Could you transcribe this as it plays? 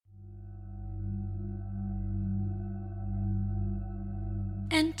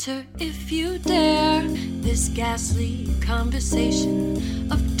enter if you dare this ghastly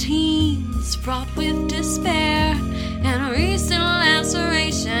conversation of teens fraught with despair and recent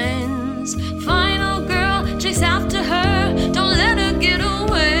lacerations. Final girl, chase after her, don't let her get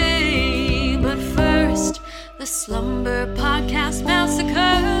away. But first, the Slumber Podcast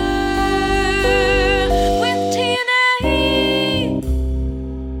Massacre with TNA.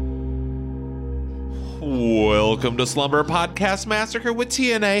 Welcome to Slumber Podcast Massacre with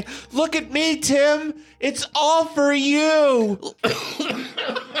TNA. Look at me, Tim. It's all for you.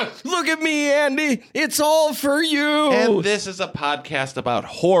 Look at me, Andy. It's all for you. And this is a podcast about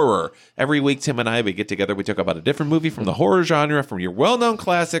horror. Every week, Tim and I, we get together. We talk about a different movie from the horror genre, from your well-known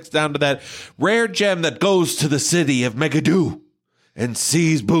classics down to that rare gem that goes to the city of Megiddo and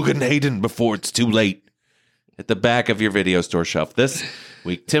sees Bugenhaden before it's too late. At the back of your video store shelf. This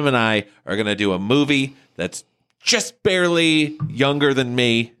week, Tim and I are going to do a movie that's just barely younger than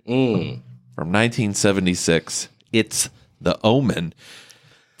me from 1976. It's The Omen.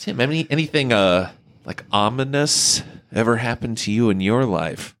 Tim, anything like ominous ever happened to you in your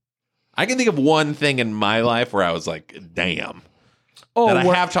life? I can think of one thing in my life where I was like, damn. That I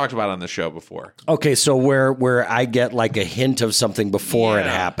have talked about on the show before. Okay, so where I get like a hint of something before it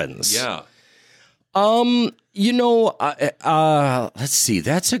happens. Yeah. Let's see.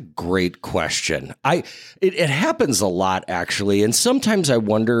 That's a great question. It happens a lot, actually. And sometimes I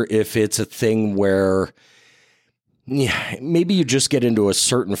wonder if it's a thing where maybe you just get into a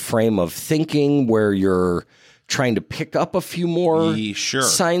certain frame of thinking where you're trying to pick up a few more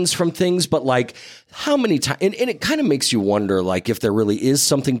signs from things. But like how many times, and it kind of makes you wonder like if there really is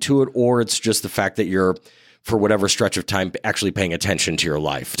something to it, or it's just the fact that you're, for whatever stretch of time, actually paying attention to your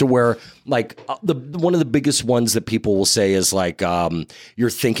life, to where like one of the biggest ones that people will say is like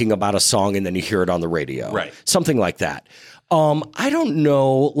you're thinking about a song and then you hear it on the radio, right? Something Something like that. I don't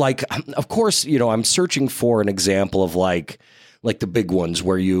know. Like, of course, I'm searching for an example of like the big ones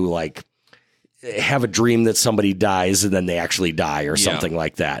where you like have a dream that somebody dies and then they actually die or something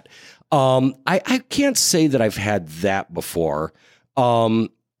like that. I can't say that I've had that before,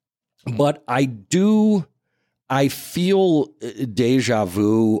 but I do. I feel deja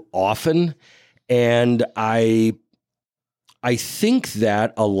vu often, and I think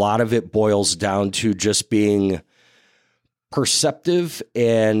that a lot of it boils down to just being perceptive,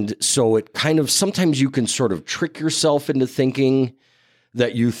 and so it kind of sometimes you can sort of trick yourself into thinking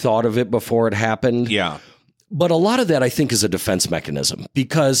that you thought of it before it happened. Yeah. But a lot of that, I think, is a defense mechanism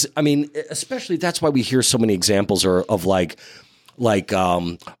because, I mean, especially that's why we hear so many examples of I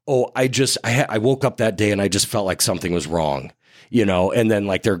woke up that day and I just felt like something was wrong, and then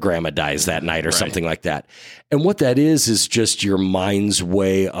like their grandma dies that night or something like that. And what that is just your mind's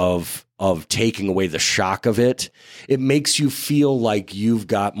way of taking away the shock of it. It makes you feel like you've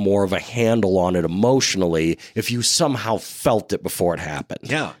got more of a handle on it emotionally if you somehow felt it before it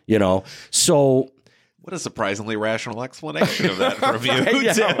happened. Yeah. So what a surprisingly rational explanation of that from you.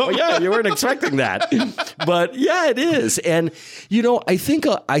 Yeah, you weren't expecting that, but yeah, it is. And I think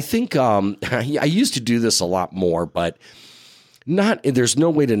I used to do this a lot more, but there's no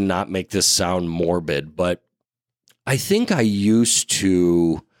way to not make this sound morbid. But I think I used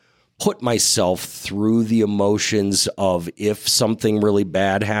to put myself through the emotions of if something really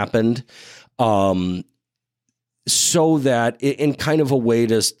bad happened, so that in kind of a way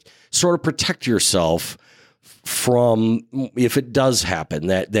to sort of protect yourself from if it does happen,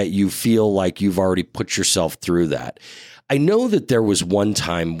 that you feel like you've already put yourself through that. I know that there was one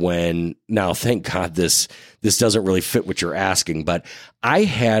time when, now thank God this doesn't really fit what you're asking, but I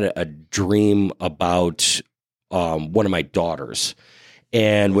had a dream about one of my daughters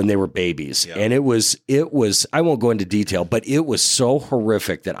and when they were babies. Yeah. And it was, I won't go into detail, but it was so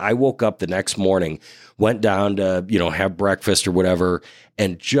horrific that I woke up the next morning, went down to, have breakfast or whatever,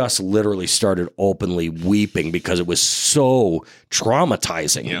 and just literally started openly weeping because it was so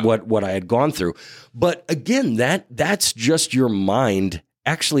traumatizing what I had gone through. But again, that's just your mind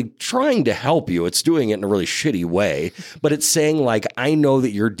actually trying to help you. It's doing it in a really shitty way, but it's saying like, I know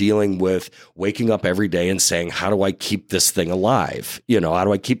that you're dealing with waking up every day and saying, how do I keep this thing alive? How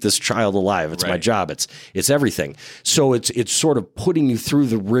do I keep this child alive? It's my job. It's everything. So it's sort of putting you through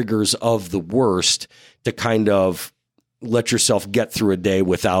the rigors of the worst to kind of let yourself get through a day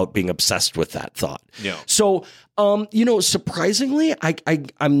without being obsessed with that thought. Yeah. So, surprisingly,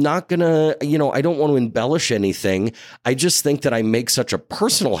 I'm not gonna, I don't want to embellish anything. I just think that I make such a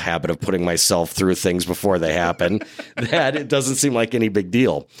personal habit of putting myself through things before they happen that it doesn't seem like any big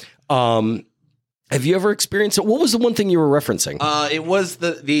deal. Have you ever experienced it? What was the one thing you were referencing? It was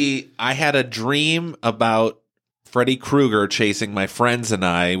I had a dream about Freddy Krueger chasing my friends and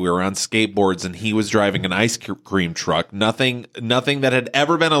I. We were on skateboards, and he was driving an ice cream truck. Nothing that had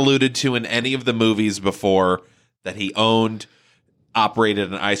ever been alluded to in any of the movies before that he owned,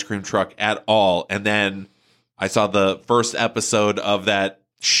 operated an ice cream truck at all. And then I saw the first episode of that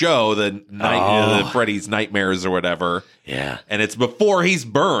show, the Freddy's Nightmares or whatever. Yeah. And it's before he's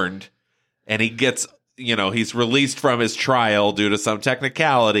burned, and he gets, he's released from his trial due to some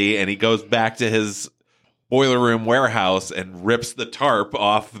technicality, and he goes back to his boiler room warehouse and rips the tarp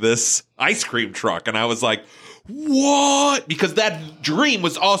off this ice cream truck. And I was like, what? Because that dream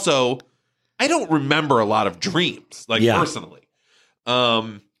was also, I don't remember a lot of dreams, personally.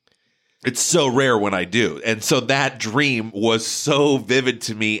 It's so rare when I do. And so that dream was so vivid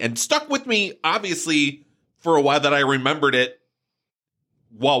to me and stuck with me, obviously, for a while, that I remembered it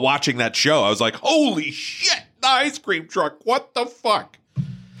while watching that show. I was like, holy shit, the ice cream truck. What the fuck?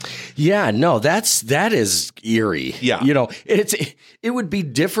 Yeah, no, that is eerie. Yeah. It would be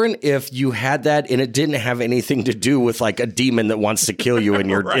different if you had that and it didn't have anything to do with like a demon that wants to kill you in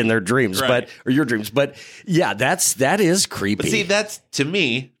your right. in their dreams, right. or your dreams. But yeah, that is creepy. But see, that's, to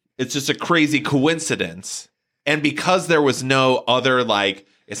me, it's just a crazy coincidence. And because there was no other,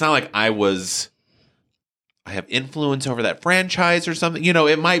 it's not like I have influence over that franchise or something.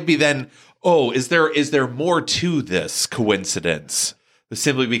 It might be then, is there more to this coincidence?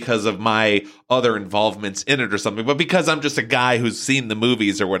 Simply because of my other involvements in it or something. But because I'm just a guy who's seen the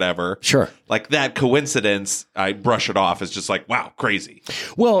movies or whatever. Sure. Like that coincidence, I brush it off as just like, wow, crazy.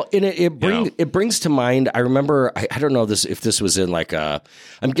 Well, and it brings to mind, I remember, I don't know if this was in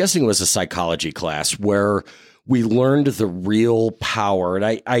I'm guessing it was a psychology class where we learned the real power.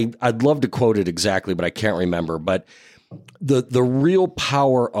 And I'd love to quote it exactly, but I can't remember. But the real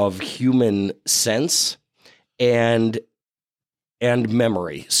power of human sense and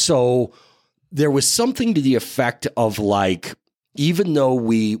memory. So there was something to the effect of even though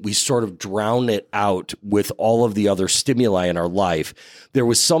we sort of drown it out with all of the other stimuli in our life, there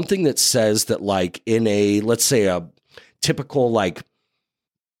was something that says that in let's say a typical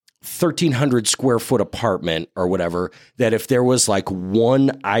 1,300 square foot apartment or whatever, that if there was one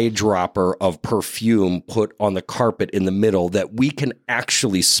eyedropper of perfume put on the carpet in the middle, that we can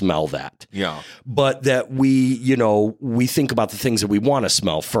actually smell that. Yeah. But that we think about the things that we want to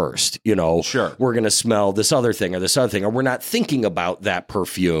smell first. Sure. We're going to smell this other thing, or we're not thinking about that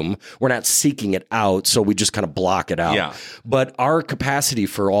perfume. We're not seeking it out. So we just kind of block it out. Yeah. But our capacity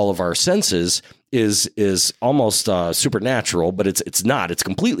for all of our senses is almost supernatural, but it's not. It's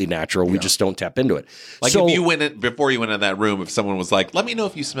completely natural. We just don't tap into it. If you went in, before you went in that room, if someone was like, let me know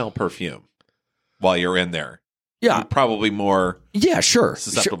if you smell perfume while you're in there. Yeah. You're probably more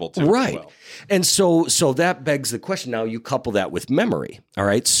susceptible to it. Right. As well. And so that begs the question. Now you couple that with memory. All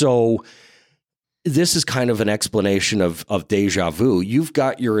right. So this is kind of an explanation of deja vu. You've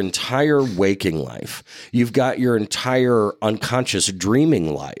got your entire waking life. You've got your entire unconscious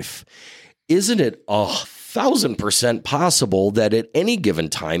dreaming life. Isn't it 1,000% possible that at any given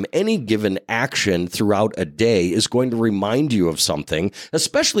time, any given action throughout a day is going to remind you of something,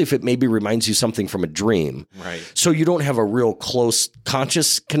 especially if it maybe reminds you something from a dream? Right. So you don't have a real close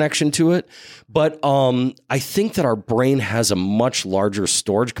conscious connection to it. But I think that our brain has a much larger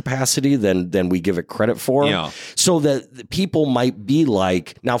storage capacity than we give it credit for. Yeah. So that people might be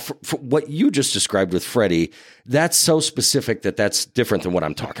now for what you just described with Freddy, that's so specific that's different than what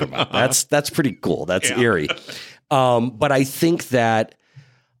I'm talking about. That's pretty cool. That's eerie. But I think that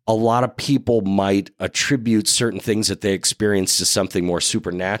a lot of people might attribute certain things that they experience to something more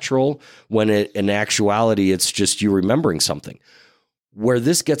supernatural when in actuality, it's just you remembering something. Where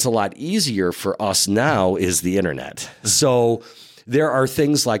this gets a lot easier for us now is the internet. So there are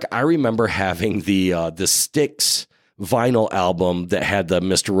things like I remember having the Styx vinyl album that had the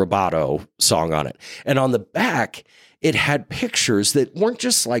Mr. Roboto song on it. And on the back, it had pictures that weren't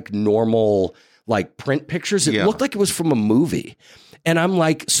just normal print pictures. It looked like it was from a movie. And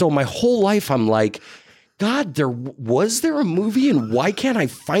I'm so my whole life I'm God, was there a movie, and why can't I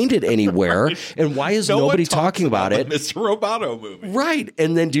find it anywhere? Right. And why is nobody talking about it? Mr. Roboto movie. Right.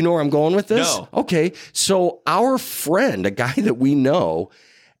 And then do you know where I'm going with this? No. Okay. So our friend, a guy that we know,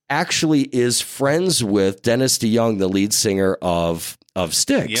 actually is friends with Dennis DeYoung, the lead singer of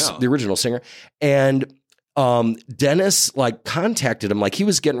Styx, the original singer. And Dennis contacted him, he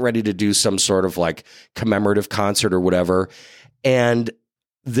was getting ready to do some sort of commemorative concert or whatever. And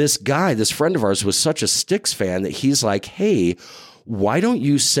this guy, this friend of ours, was such a Styx fan that he's like, hey, why don't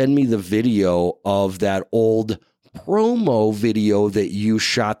you send me the video of that old promo video that you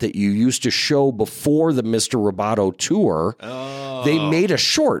shot that you used to show before the Mr. Roboto tour. Oh. They made a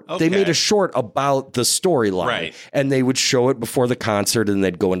short. Okay. They made a short about the storyline. Right. And they would show it before the concert and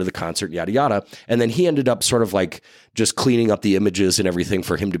they'd go into the concert, yada, yada. And then he ended up sort of like just cleaning up the images and everything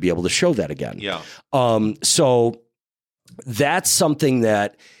for him to be able to show that again. Yeah. So that's something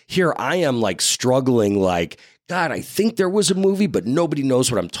that here I am like struggling like, God, I think there was a movie, but nobody knows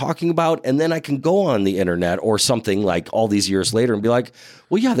what I'm talking about. And then I can go on the internet or something like all these years later and be like,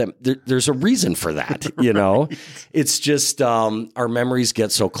 well, yeah, there's a reason for that. You know, it's just our memories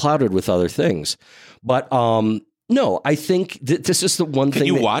get so clouded with other things. But no, I think this is the one thing.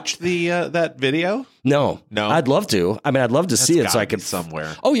 Can you watch the that video? No, I'd love to. I mean, I'd love to see it so I could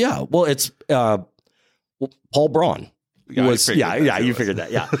somewhere. Oh yeah, well, it's Paul Braun. You figured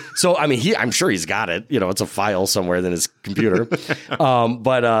that. Yeah. So, I mean, I'm sure he's got it. You know, it's a file somewhere in his computer.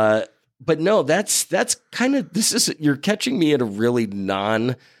 But no, that's kind of, you're catching me at a really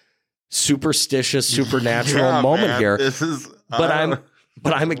non-superstitious, supernatural moment here. This is, but I'm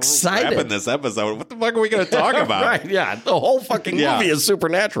excited. Wrapping this episode. What the fuck are we going to talk about? Right. Yeah. The whole fucking movie is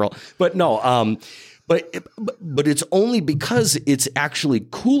supernatural. But no, but it's only because it's actually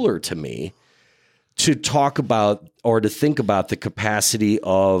cooler to me to talk about or to think about the capacity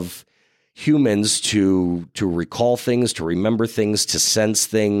of humans to recall things, to remember things, to sense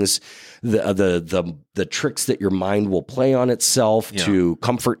things, the tricks that your mind will play on itself to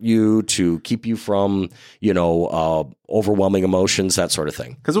comfort you, to keep you from, overwhelming emotions, that sort of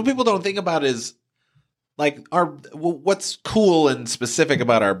thing. Because what people don't think about is like what's cool and specific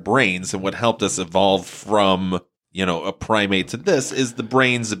about our brains and what helped us evolve from a primate to this is the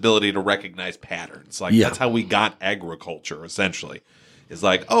brain's ability to recognize patterns. Like that's how we got agriculture essentially. Is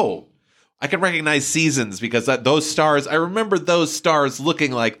like, oh, I can recognize seasons because those stars, I remember those stars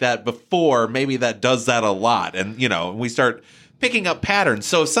looking like that before. Maybe that does that a lot. And, we start picking up patterns.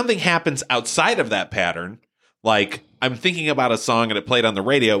 So if something happens outside of that pattern, like I'm thinking about a song and it played on the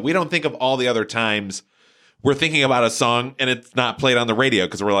radio, we don't think of all the other times we're thinking about a song and it's not played on the radio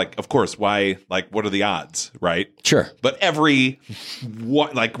because we're like, of course, why? Like, what are the odds, right? Sure. But once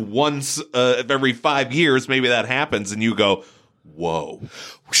every 5 years, maybe that happens and you go, whoa,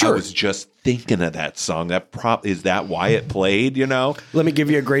 sure. I was just thinking of that song. Is that why it played, Let me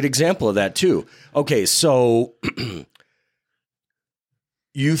give you a great example of that too. Okay, so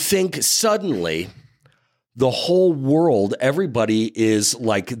you think suddenly the whole world, everybody is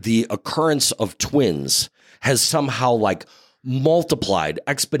like the occurrence of twins has somehow like multiplied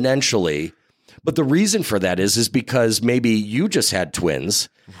exponentially. But the reason for that is because maybe you just had twins.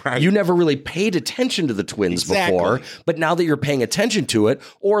 Right. You never really paid attention to the twins before, but now that you're paying attention to it,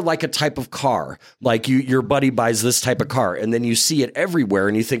 or like a type of car, like your buddy buys this type of car and then you see it everywhere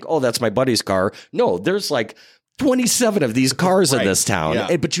and you think, oh, that's my buddy's car. No, there's like 27 of these cars in this town,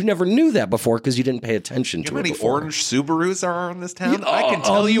 but you never knew that before because you didn't pay attention to it. How many before. orange Subarus are in this town? I can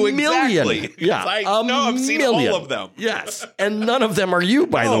tell you exactly. Yeah, I've seen all of them. Yes, and none of them are you,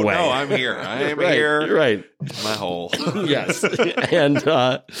 by the way. No, I'm here. I am here. Right, my hole. Yes, and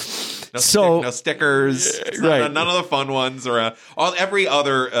no stickers. None of the fun ones. Or every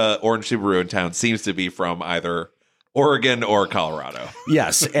other orange Subaru in town seems to be from either Oregon or Colorado.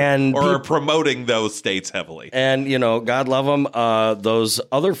 Yes. And or promoting those states heavily. And, God love them. Those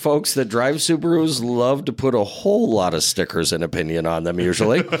other folks that drive Subarus love to put a whole lot of stickers and opinion on them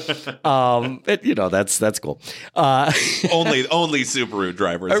usually. That's cool. Only Subaru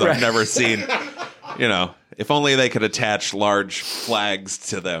drivers. Right. I've never seen, if only they could attach large flags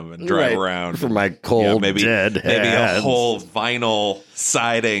to them and drive around. For my cold, dead hands. Maybe a whole vinyl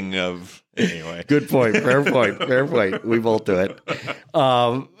siding of... Anyway, good point. Fair point. We both do it.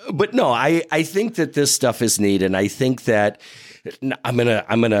 But no, I think that this stuff is neat, and I think that I'm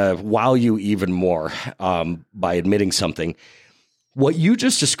gonna wow you even more by admitting something. What you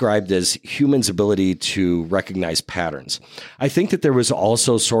just described as humans' ability to recognize patterns. I think that there was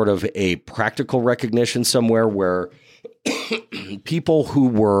also sort of a practical recognition somewhere where people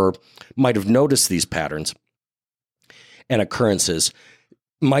who might have noticed these patterns and occurrences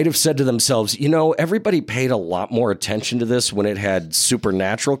might have said to themselves, everybody paid a lot more attention to this when it had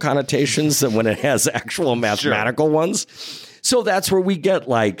supernatural connotations than when it has actual mathematical ones. So that's where we get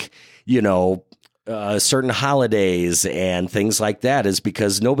certain holidays and things like that is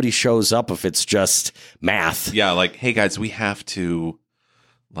because nobody shows up if it's just math. Yeah. Like, hey guys, we have to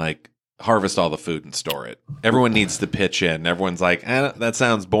harvest all the food and store it. Everyone needs to pitch in. Everyone's like, that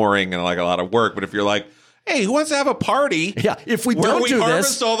sounds boring and like a lot of work. But if you're like, Hey, who wants to have a party? Yeah, if we where don't we do harvest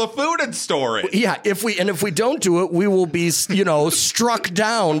this, all the food and store it. yeah, if we don't do it, we will be, struck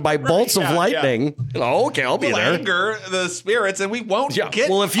down by bolts of lightning. Yeah. Oh, okay, I'll be there. Anger the spirits, and we won't get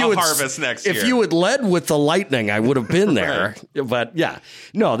a harvest next year. If you had led with the lightning, I would have been there. Right. But yeah,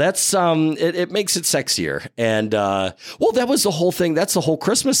 no, that's it makes it sexier. And that was the whole thing. That's the whole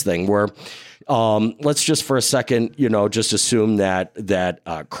Christmas thing where. Let's just for a second, just assume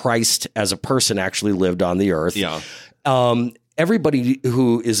that Christ as a person actually lived on the earth. Yeah. Everybody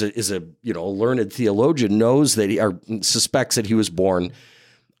who is a learned theologian knows that or suspects that he was born.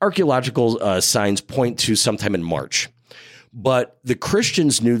 Archaeological signs point to sometime in March. But the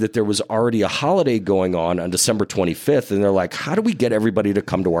Christians knew that there was already a holiday going on December 25th, and they're like, how do we get everybody to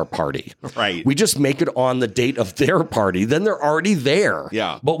come to our party? Right. We just make it on the date of their party. Then they're already there.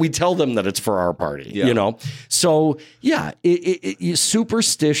 Yeah. But we tell them that it's for our party, So, yeah,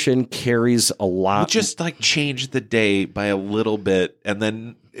 superstition carries a lot. We just change the day by a little bit, and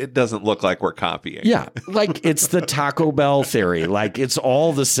then it doesn't look like we're copying. Yeah, it's the Taco Bell theory. It's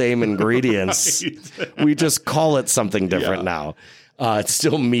all the same ingredients. Right. We just call it something different now. It's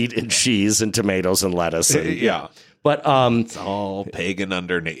still meat and cheese and tomatoes and lettuce. Yeah. But it's all pagan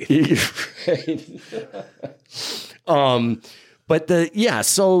underneath. But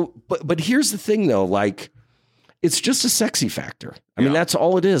here's the thing though, it's just a sexy factor. I mean, that's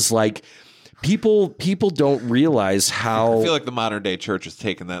all it is. People don't realize how. I feel like the modern day church has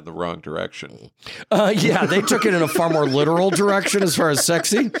taken that in the wrong direction. Yeah, they took it in a far more literal direction as far as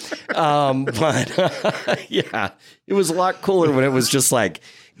sexy. But yeah, it was a lot cooler when it was just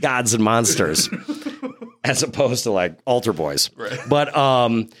gods and monsters, as opposed to altar boys. Right.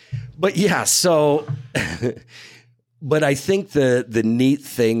 But yeah, so. But I think the neat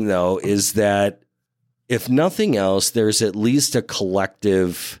thing though is that if nothing else, there's at least a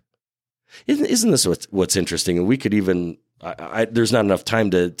collective. Isn't this what's interesting? And we could even there's not enough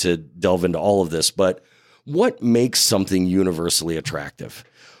time to delve into all of this, but what makes something universally attractive?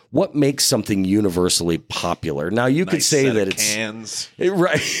 What makes something universally popular? Now you could say that it's cans.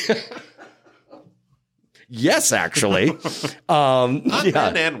 Right. Yes, actually.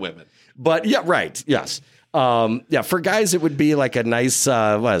 Men and women. But yeah, right. Yes. For guys, it would be a nice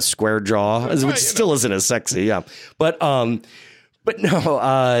square jaw, which still isn't as sexy. Yeah. But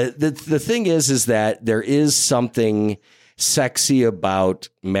no, the thing is that there is something sexy about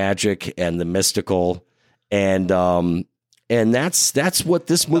magic and the mystical, and that's what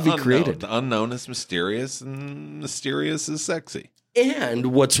this movie created. The unknown is mysterious, and mysterious is sexy. And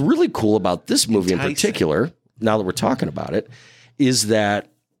what's really cool about this movie in particular, now that we're talking about it, is that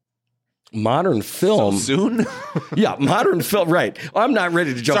modern film. So soon? Yeah, modern film. Right. I'm not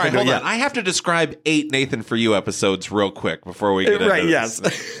ready to jump into it yet. I have to describe 8 Nathan For You episodes real quick before we get into this. Yes.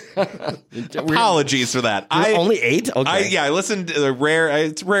 Apologies for that. Only 8? Okay. I listened to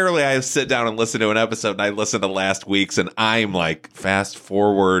it's rarely I sit down and listen to an episode, and I listen to last week's, and I'm fast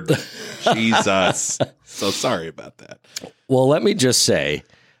forward. Jesus. So sorry about that. Well, let me just say,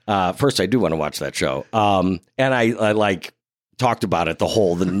 first, I do want to watch that show. And I talked about it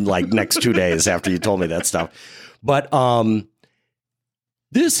the next 2 days after you told me that stuff. But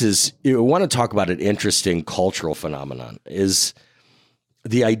this is, you want to talk about an interesting cultural phenomenon, is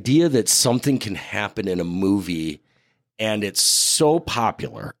the idea that something can happen in a movie and it's so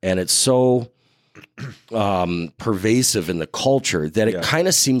popular and it's so pervasive in the culture that it kind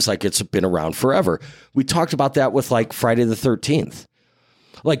of seems like it's been around forever. We talked about that with Friday the 13th.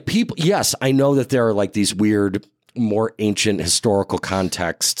 People, yes, I know that there are these weird, more ancient historical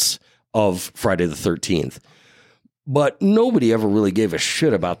contexts of Friday the 13th, but nobody ever really gave a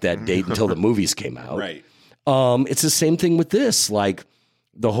shit about that date until the movies came out. Right. It's the same thing with this,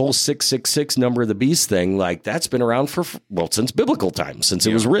 the whole 666 number of the beast thing, that's been around since biblical times, since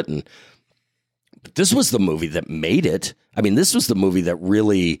it was written. But this was the movie that made it. I mean, this was the movie that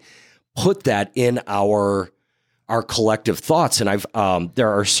really put that in our collective thoughts. And there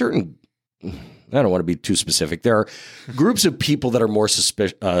are certain, I don't want to be too specific. There are groups of people that are more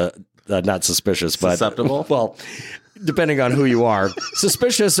not suspicious, but susceptible. Well, depending on who you are,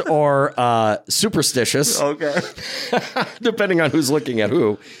 suspicious or superstitious. Okay. Depending on who's looking at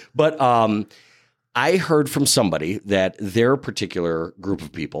who. But I heard from somebody that their particular group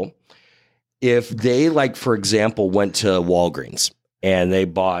of people, if they, for example, went to Walgreens and they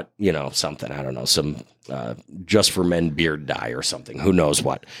bought, something, I don't know, some Just for Men beard dye or something, who knows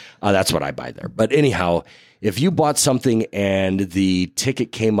what. That's what I buy there. But anyhow, if you bought something and the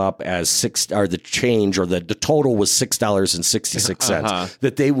ticket came up as the change or the total was $6.66,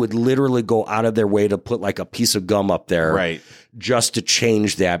 that they would literally go out of their way to put a piece of gum up there, right, just to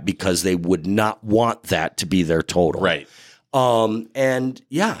change that because they would not want that to be their total. Right. And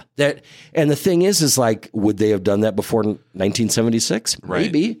the thing is like, would they have done that before 1976? Right.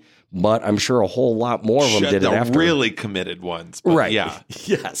 Maybe, but I'm sure a whole lot more of them did it after. Really committed ones. But Right. Yeah.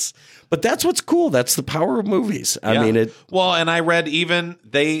 Yes. But that's what's cool. That's the power of movies. I mean, Well, and I read even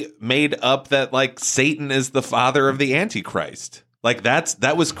they made up that like Satan is the father of the Antichrist. Like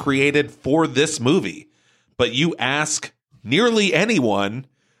that was created for this movie. But you ask nearly anyone,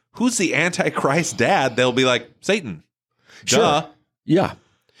 who's the Antichrist dad? They'll be like, Satan. Sure. Duh. Yeah.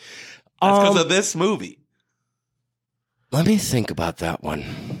 That's because of this movie. Let me think about that one.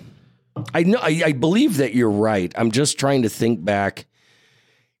 I believe that you're right. I'm just trying to think back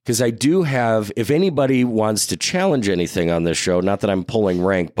because I do have, if anybody wants to challenge anything on this show, not that I'm pulling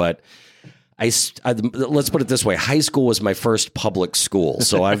rank, but let's put it this way. High school was my first public school.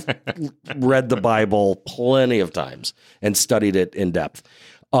 So I've read the Bible plenty of times and studied it in depth.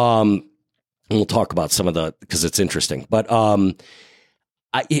 And we'll talk about some of because it's interesting, but,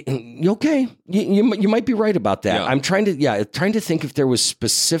 okay. You might be right about that. Yeah. I'm trying to think if there was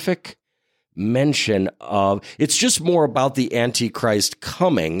specific mention of, it's just more about the Antichrist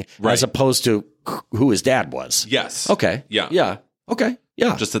coming as opposed to who his dad was. Yes. Okay. Yeah. Yeah. Okay.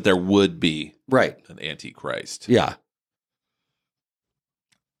 Yeah. Just that there would be right. an Antichrist. Yeah.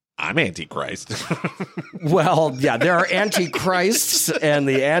 I'm Antichrist. Well, yeah, there are Antichrists and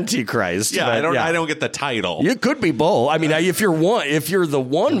the Antichrist. Yeah, but I don't get the title. You could be both. I mean, if you're the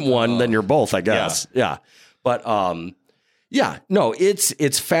one, then you're both, I guess. Yeah. But no,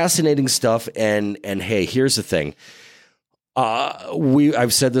 it's fascinating stuff. And hey, here's the thing.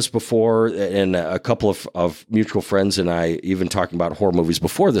 I've said this before, and a couple of mutual friends and I, even talking about horror movies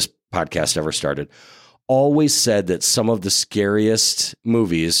before this podcast ever started, always said that some of the scariest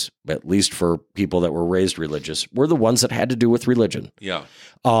movies, at least for people that were raised religious, were the ones that had to do with religion. Yeah.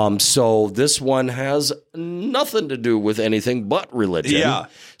 So this one has nothing to do with anything but religion. Yeah.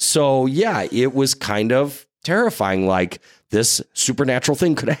 So yeah, it was kind of terrifying. Like this supernatural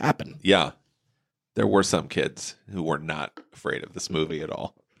thing could have happened. Yeah. There were some kids who were not afraid of this movie at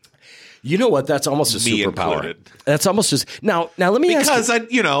all. You know what? That's almost a Me superpower. included. That's almost just now. Let me ask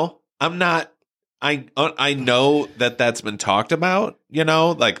you. I'm not. I know that that's been talked about.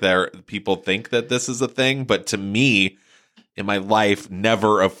 Like people think that this is a thing, but to me, in my life,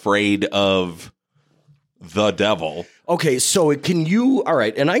 never afraid of the devil. Okay, so can you? All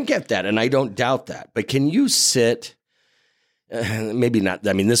right, and I get that, and I don't doubt that. But can you sit? Maybe not.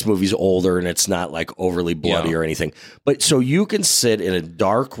 I mean, this movie's older, and it's not like overly bloody or anything. But so you can sit in a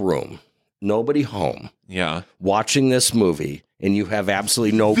dark room, nobody home, watching this movie. And you have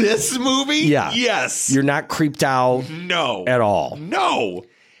absolutely no... This movie? Yeah. Yes. You're not creeped out no. at all. No.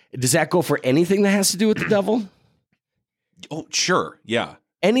 Does that go for anything that has to do with the devil? Oh, sure. Yeah.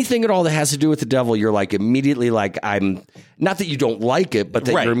 Anything at all that has to do with the devil, you're like immediately like, I'm... Not that you don't like it, but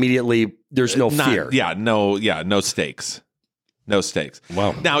that you're immediately... There's no fear. Yeah, no stakes. No stakes.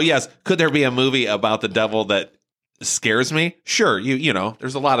 Wow. Now, yes, could there be a movie about the devil that scares me? Sure. You know,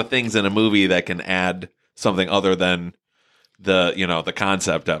 there's a lot of things in a movie that can add something other than... the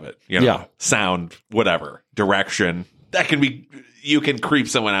concept of it, sound, whatever, direction, that can be, you can creep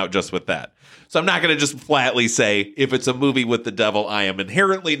someone out just with that. So I'm not going to just flatly say, if it's a movie with the devil, I am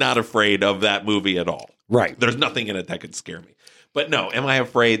inherently not afraid of that movie at all. Right. There's nothing in it that could scare me. But no, am I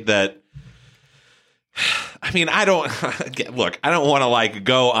afraid that, I mean, I don't want to like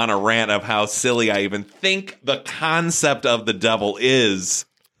go on a rant of how silly I even think the concept of the devil is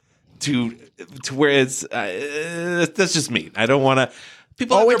to where it's that's just me. I don't want to.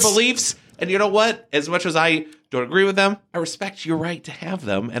 People have their beliefs, and you know what? As much as I don't agree with them, I respect your right to have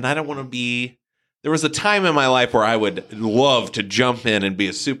them, and I don't want to be. There was a time in my life where I would love to jump in and be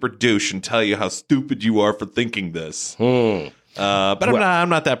a super douche and tell you how stupid you are for thinking this. But I'm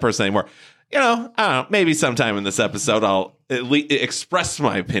not that person anymore. I don't know. Maybe sometime in this episode I'll at least express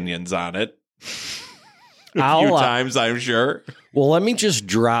my opinions on it. A few times, I'm sure. Well, let me just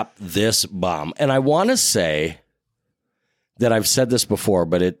drop this bomb. And I want to say that I've said this before,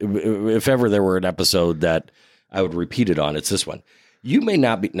 but if ever there were an episode that I would repeat it on, it's this one. You may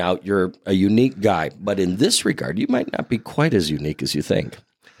not be, now you're a unique guy, but in this regard, you might not be quite as unique as you think.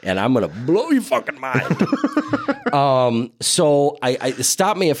 And I'm going to blow your fucking mind. So I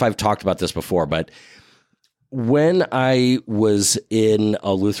stop me if I've talked about this before, but when I was in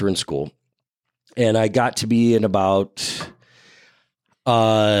a Lutheran school, and I got to be in about,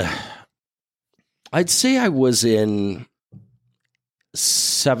 I'd say I was in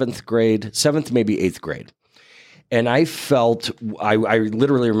seventh, maybe eighth grade. And I felt, I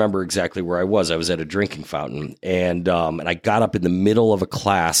literally remember exactly where I was. I was at a drinking fountain, and I got up in the middle of a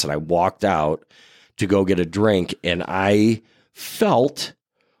class, and I walked out to go get a drink, and I felt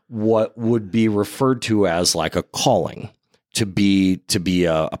what would be referred to as like a calling to be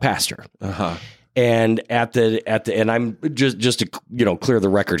a pastor. Uh-huh. And and I'm just to clear the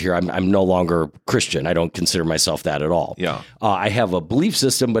record here. I'm no longer Christian. I don't consider myself that at all. Yeah. I have a belief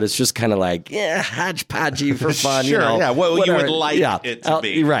system, but it's just kind of like hodgepodgey for fun. Sure. Yeah. What you whatever. would like it to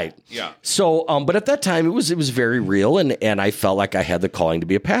be. Right. Yeah. So, but at that time it was very real, and I felt like I had the calling to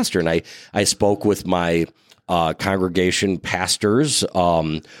be a pastor, and I spoke with my congregation pastors,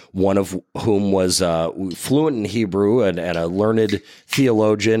 one of whom was fluent in Hebrew and a learned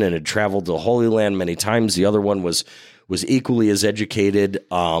theologian and had traveled to the Holy Land many times. The other one was equally as educated,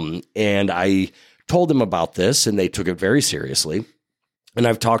 and I told them about this, and they took it very seriously. And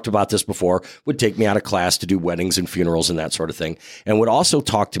I've talked about this before, would take me out of class to do weddings and funerals and that sort of thing, and would also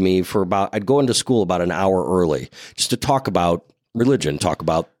talk to me I'd go into school about an hour early just to talk about religion, talk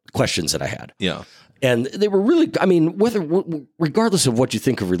about questions that I had. Yeah. And they were really, I mean, regardless of what you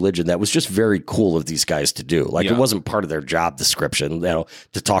think of religion, that was just very cool of these guys to do. Like, It wasn't part of their job description, to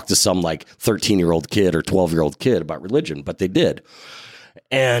talk to some like 13-year-old kid or 12-year-old kid about religion, but they did.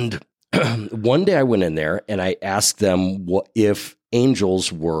 And one day I went in there and I asked them if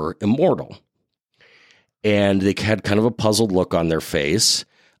angels were immortal. And they had kind of a puzzled look on their face,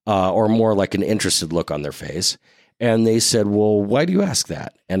 or more like an interested look on their face. And they said, well, why do you ask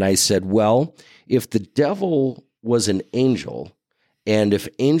that? And I said, well, if the devil was an angel, and if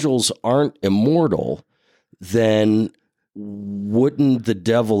angels aren't immortal, then wouldn't the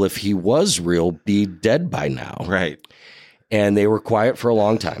devil, if he was real, be dead by now? Right. And they were quiet for a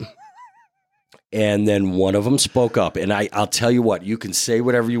long time. And then one of them spoke up. And I'll tell you what, you can say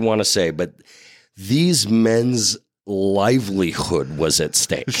whatever you want to say, but these men's livelihood was at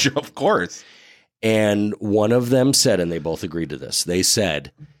stake. Sure, of course. And one of them said, and they both agreed to this, they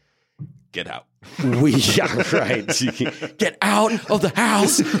said, get out. Right. Get out of the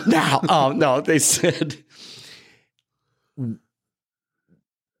house now. Oh, no, they said,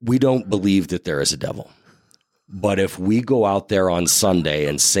 we don't believe that there is a devil. But if we go out there on Sunday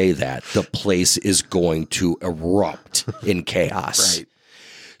and say that, the place is going to erupt in chaos. Right.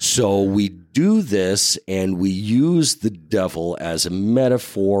 So we do this, and we use the devil as a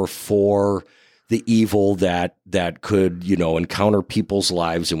metaphor for the evil that could, encounter people's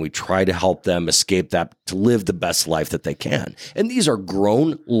lives, and we try to help them escape that, to live the best life that they can. And these are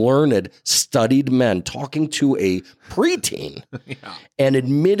grown, learned, studied men talking to a preteen and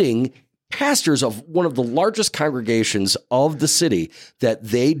admitting, pastors of one of the largest congregations of the city, that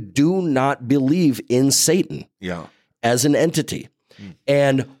they do not believe in Satan as an entity.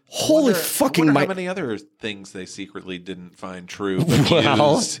 And holy fucking how many other things they secretly didn't find true,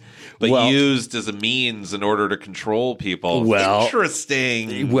 but used as a means in order to control people. Well,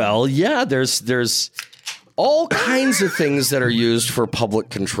 interesting. Well, yeah, there's all kinds of things that are used for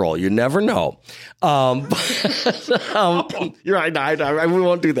public control. You never know. You're right. We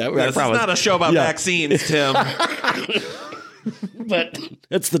won't do that. This is not a show about vaccines, Tim. But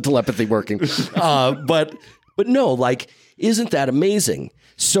it's the telepathy working. But no, like, isn't that amazing?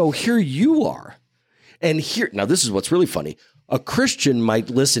 So here you are. And now this is what's really funny. A Christian might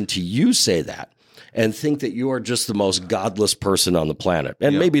listen to you say that and think that you are just the most godless person on the planet.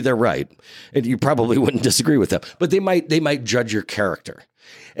 And maybe they're right. And you probably wouldn't disagree with them. But they might judge your character.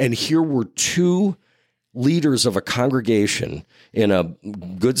 And here were two leaders of a congregation in a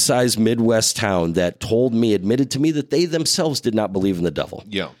good-sized Midwest town that admitted to me that they themselves did not believe in the devil.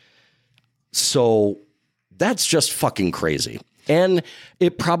 Yeah. So that's just fucking crazy. And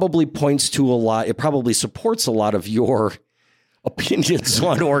it probably points to a lot. It probably supports a lot of your opinions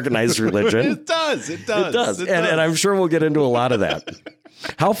on organized religion. It does. And I'm sure we'll get into a lot of that.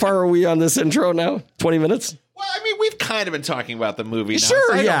 How far are we on this intro now? 20 minutes? Well, I mean, we've kind of been talking about the movie now.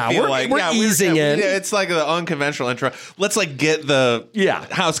 Sure, so we're easing in. It's like the unconventional intro. Let's get the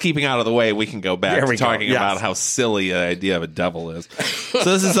housekeeping out of the way. We can go back to talking about how silly the idea of a devil is. So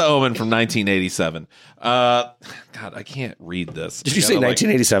this is the Omen from 1987. God, I can't read this. Did you say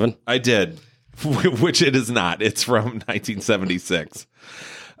 1987? I did, which it is not. It's from 1976.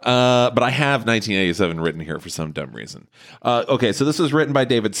 But I have 1987 written here for some dumb reason. Okay, so this was written by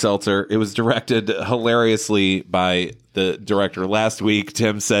David Seltzer. It was directed hilariously by the director. Last week,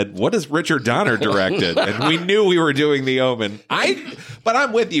 Tim said, "What has Richard Donner directed?" And we knew we were doing The Omen. But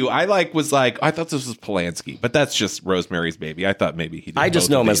I'm with you. I thought this was Polanski, but that's just Rosemary's Baby. I thought maybe he did. I just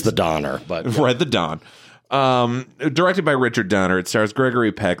know him as the Donner, but right, the Don. Directed by Richard Donner. It stars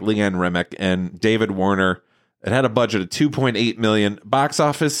Gregory Peck, Leanne Remick, and David Warner. It had a budget of $2.8 million, box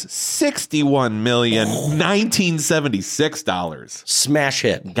office $61 million, $1976. Smash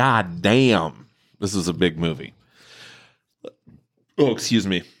hit. God damn. This is a big movie. Oh, excuse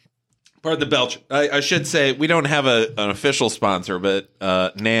me. Pardon the belch. I should say we don't have an official sponsor, but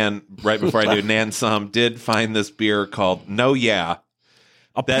Nan, right before I do, Nan Sum did find this beer called No Yeah.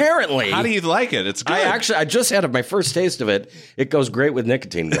 Apparently. How do you like it? It's good. I just had my first taste of it. It goes great with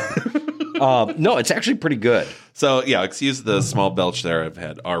nicotine. No, it's actually pretty good. So, yeah, excuse the small belch there. I've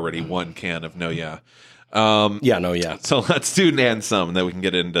had already one can of No Yeah. No Yeah. So let's do Nan Sum, and then we can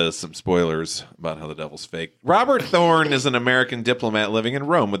get into some spoilers about how the devil's fake. Robert Thorne is an American diplomat living in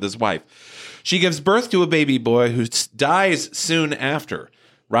Rome with his wife. She gives birth to a baby boy who dies soon after.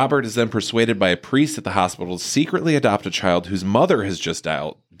 Robert is then persuaded by a priest at the hospital to secretly adopt a child whose mother has just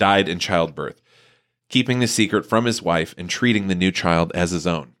died in childbirth, keeping the secret from his wife and treating the new child as his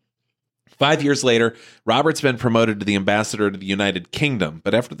own. 5 years later, Robert's been promoted to the ambassador to the United Kingdom,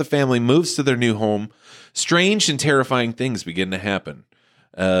 but after the family moves to their new home, strange and terrifying things begin to happen.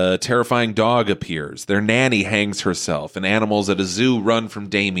 A terrifying dog appears, their nanny hangs herself, and animals at a zoo run from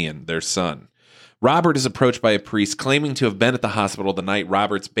Damien, their son. Robert is approached by a priest claiming to have been at the hospital the night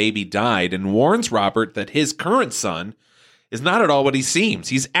Robert's baby died and warns Robert that his current son is not at all what he seems.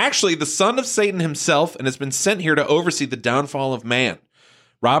 He's actually the son of Satan himself and has been sent here to oversee the downfall of man.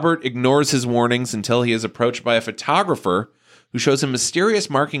 Robert ignores his warnings until he is approached by a photographer who shows him mysterious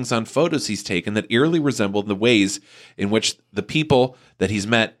markings on photos he's taken that eerily resemble the ways in which the people that he's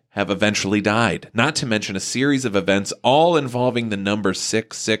met have eventually died, not to mention a series of events all involving the number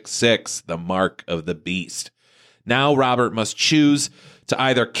 666, the mark of the beast. Now Robert must choose to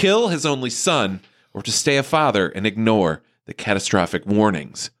either kill his only son or to stay a father and ignore the catastrophic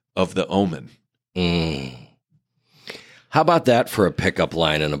warnings of the Omen. How about that for a pickup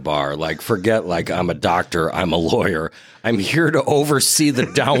line in a bar? Like, forget, like, I'm a doctor, I'm a lawyer. I'm here to oversee the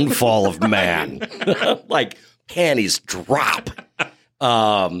downfall of man. Like, panties drop.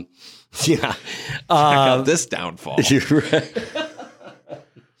 Yeah. Check out this downfall. You're right.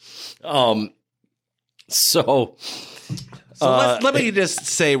 So let me just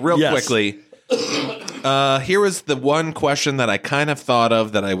say real quickly. Here was the one question that I kind of thought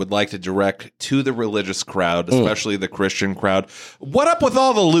of that I would like to direct to the religious crowd, especially the Christian crowd. What up with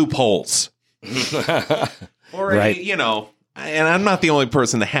all the loopholes? Or, right. and I'm not the only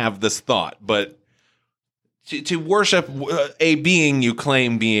person to have this thought, but to worship a being you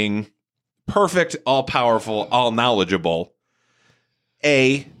claim being perfect, all-powerful, all-knowledgeable,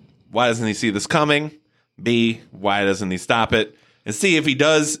 A, why doesn't he see this coming? B, why doesn't he stop it? And C, if he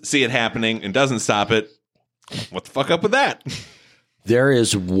does see it happening and doesn't stop it, what the fuck up with that? There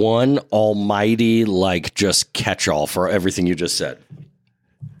is one almighty, just catch-all for everything you just said.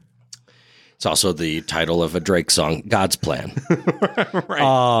 It's also the title of a Drake song, God's Plan.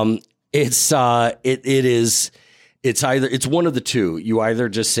 Right. It's one of the two. You either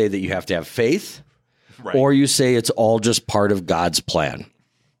just say that you have to have faith, Right. or you say it's all just part of God's plan.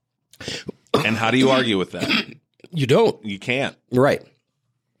 And how do you argue with that? You don't. You can't. Right.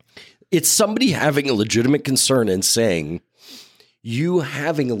 It's somebody having a legitimate concern and saying you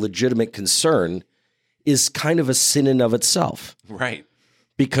having a legitimate concern is kind of a sin in of itself. Right.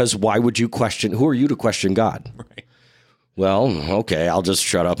 Because why would you question? Who are you to question God? Right. Well, okay, I'll just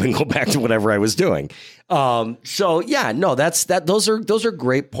shut up and go back to whatever I was doing. Those are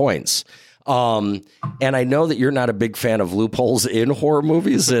great points. And I know that you're not a big fan of loopholes in horror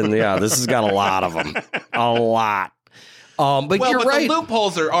movies, and yeah, this has got a lot of them, a lot. But you're right. The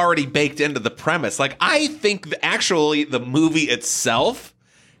loopholes are already baked into the premise. Like, I think actually the movie itself,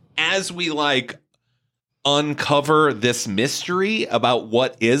 as we uncover this mystery about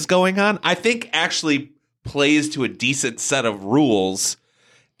what is going on, I think actually plays to a decent set of rules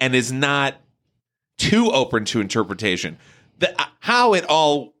and is not too open to interpretation. How it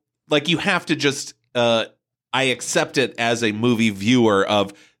all, you have to just, I accept it as a movie viewer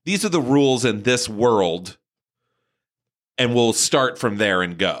of these are the rules in this world, and we'll start from there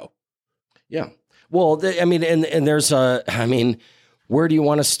and go. Yeah. Well, and there's where do you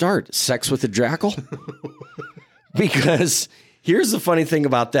want to start? Sex with a jackal? Because here's the funny thing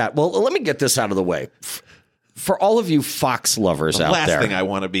about that. Well, let me get this out of the way. For all of you Fox lovers out there. The last thing I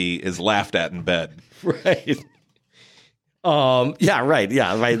want to be is laughed at in bed. Right. Yeah, right.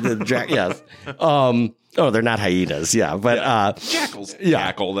 Yeah. Right. Yes. They're not hyenas. Yeah. But, jackals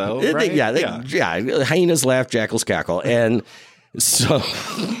cackle though. Right? Yeah. Hyenas laugh, jackals cackle. And so,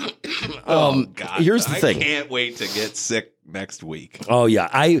 God. Here's the thing. I can't wait to get sick next week. Oh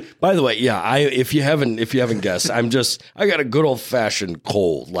yeah. By the way, yeah, if you haven't guessed, I got a good old fashioned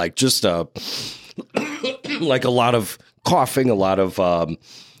cold, just a like a lot of coughing, a lot of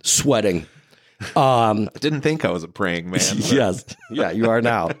sweating. I didn't think I was a praying man. But. Yes. Yeah, you are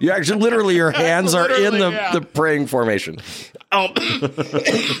now. You actually, literally, your hands are in the praying formation.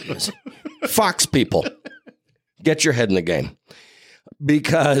 Fox people, get your head in the game.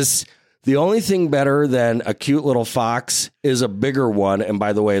 Because the only thing better than a cute little fox is a bigger one. And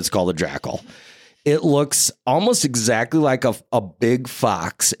by the way, it's called a jackal. It looks almost exactly like a big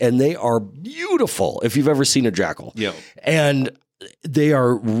fox, and they are beautiful if you've ever seen a jackal. Yeah. And they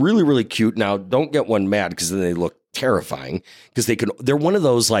are really, really cute. Now, don't get one mad because then they look terrifying because they're one of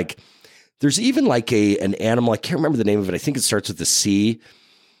those, like, there's even like an animal. I can't remember the name of it. I think it starts with the C.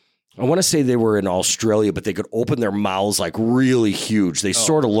 I want to say they were in Australia, but they could open their mouths like really huge. They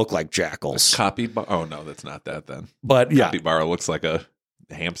sort of look like jackals. Capybara? Oh, no, that's not that then. But yeah. Capybara looks like a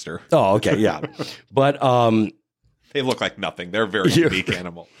hamster. Oh, okay. Yeah. But they look like nothing. They're a very unique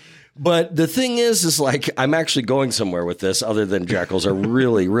animal. But the thing is like, I'm actually going somewhere with this other than jackals are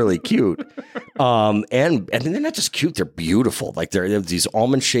really, really cute. And they're not just cute, they're beautiful. Like they have these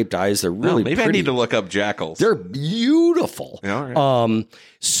almond shaped eyes. They're really maybe pretty. I need to look up jackals. They're beautiful. Yeah, all right.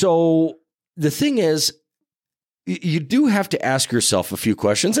 So the thing is, you do have to ask yourself a few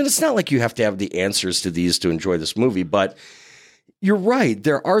questions, and it's not like you have to have the answers to these to enjoy this movie, but you're right.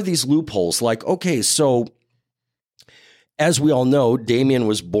 There are these loopholes. Like, okay, so as we all know, Damien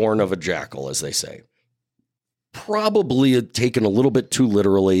was born of a jackal, as they say. Probably taken a little bit too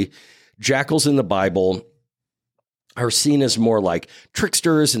literally. Jackals in the Bible are seen as more like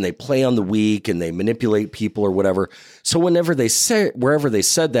tricksters, and they play on the weak and they manipulate people or whatever. So wherever they said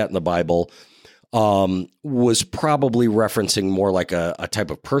that in the Bible, was probably referencing more like a type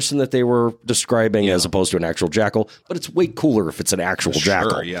of person that they were describing as opposed to an actual jackal. But it's way cooler if it's an actual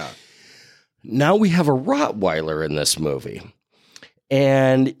jackal. Yeah. Now we have a Rottweiler in this movie.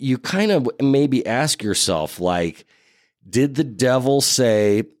 And you kind of maybe ask yourself, like, did the devil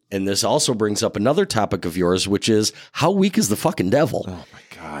say, and this also brings up another topic of yours, which is how weak is the fucking devil? Oh my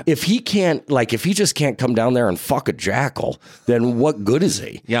God. If he just can't come down there and fuck a jackal, then what good is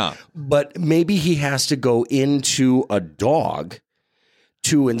he? Yeah. But maybe he has to go into a dog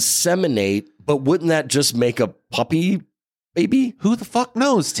to inseminate, but wouldn't that just make a puppy baby? Who the fuck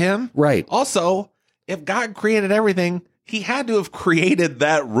knows, Tim? Right. Also, if God created everything, he had to have created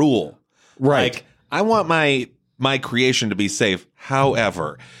that rule. Right. Like, I want my creation to be safe.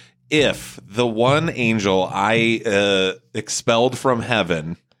 However, if the one angel I expelled from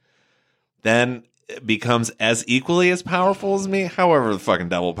heaven then becomes as equally as powerful as me, however the fucking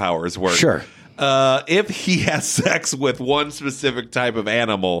devil powers work. Sure. If he has sex with one specific type of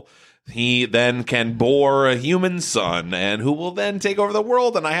animal, he then can bore a human son, and who will then take over the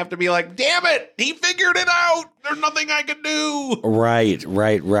world. And I have to be like, damn it, he figured it out. There's nothing I can do. Right.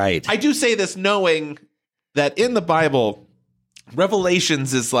 I do say this knowing that in the Bible,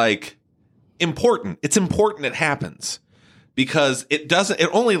 Revelations is like important. It's important it happens because it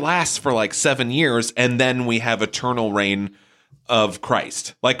only lasts for like 7 years, and then we have eternal reign of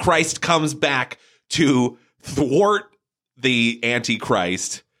Christ. Like Christ comes back to thwart the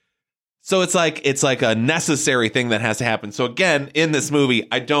Antichrist. So it's like a necessary thing that has to happen. So again, in this movie,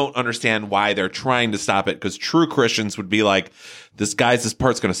 I don't understand why they're trying to stop it, because true Christians would be like, this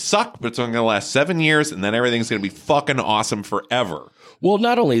part's going to suck, but it's only going to last 7 years, and then everything's going to be fucking awesome forever. Well,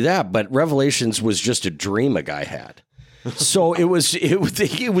 not only that, but Revelations was just a dream a guy had. So it was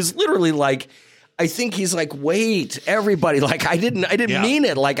literally like, I think he's like, wait, everybody, like I didn't mean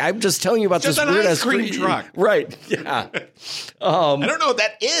it. Like I'm just telling you about just this an weird ice cream truck. Right. Yeah. I don't know what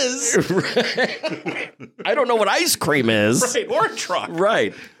that is. I don't know what ice cream is. Right. Or a truck.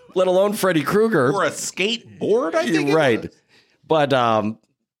 Right. Let alone Freddy Krueger. Or a skateboard, I think. Right. But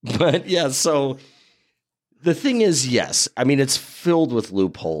yeah, so the thing is, yes, I mean, it's filled with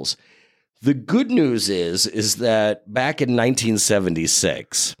loopholes. The good news is that back in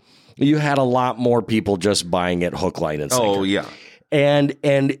 1976, you had a lot more people just buying it hook, line, and sinker. Oh, yeah. And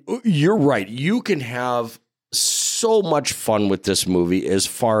you're right. You can have so much fun with this movie as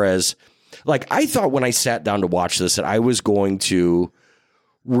far as, like, I thought when I sat down to watch this that I was going to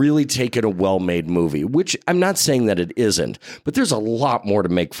really take it a well-made movie, which I'm not saying that it isn't, but there's a lot more to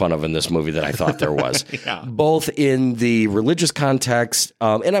make fun of in this movie than I thought there was. Yeah. Both in the religious context,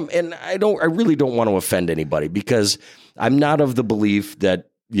 and I really don't want to offend anybody, because I'm not of the belief that,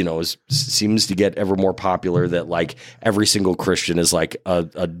 you know, seems to get ever more popular, that like every single Christian is like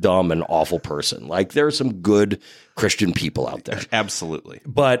a dumb and awful person. Like there are some good Christian people out there. Absolutely.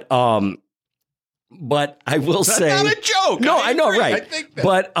 But I will say, that's not a joke. No, I know, right? I think that,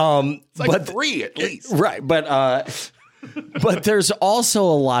 but it's like 3 at least, right? But But there's also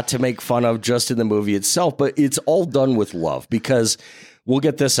a lot to make fun of just in the movie itself, but it's all done with love because we'll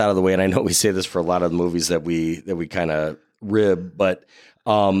get this out of the way. And I know we say this for a lot of the movies that we kind of rib, but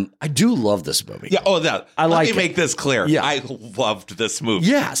I do love this movie. Yeah. Oh, let me make this clear. Yeah. I loved this movie.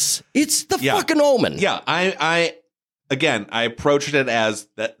 Yes. It's the fucking Omen. Yeah. I approached it as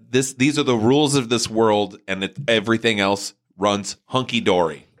that these are the rules of this world and everything else runs hunky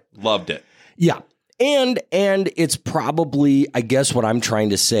dory. Loved it. Yeah. And it's probably, I guess what I'm trying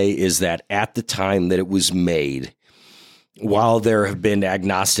to say is that at the time that it was made, while there have been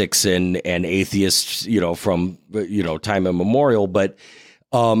agnostics and atheists, from, time immemorial, but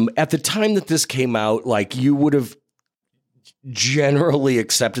at the time that this came out, like you would have generally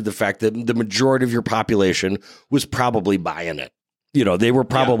accepted the fact that the majority of your population was probably buying it. They were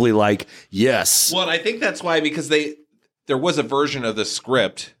probably like, yes. Well, and I think that's why, because there was a version of the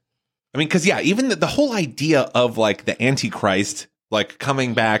script. I mean, because, even the whole idea of, like, the Antichrist, like,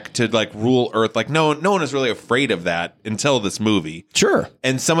 coming back to, like, rule Earth, like, no one is really afraid of that until this movie. Sure.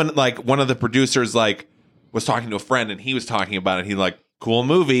 And someone, like, one of the producers, like, was talking to a friend, and he was talking about it. He's like, cool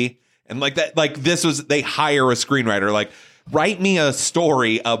movie. And, like, that, like, they hire a screenwriter, like, write me a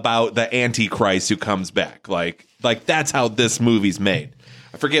story about the Antichrist who comes back. Like that's how this movie's made.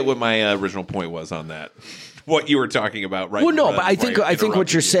 I forget what my original point was on that. What you were talking about, right? Well, no, but I think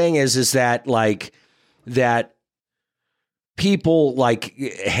what you're saying is that like that people like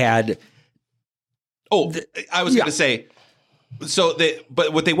had. Oh, I was going to say. So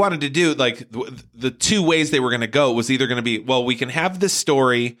but what they wanted to do, like the two ways they were going to go was either going to be, well, we can have this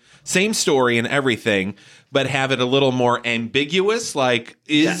story, same story and everything, but have it a little more ambiguous. Like,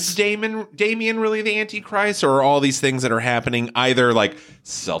 is Damien really the Antichrist, or are all these things that are happening either like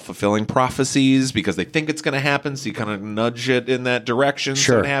self-fulfilling prophecies because they think it's going to happen, so you kind of nudge it in that direction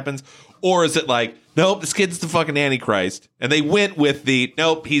so it happens, or is it like, nope, this kid's the fucking Antichrist, and they went with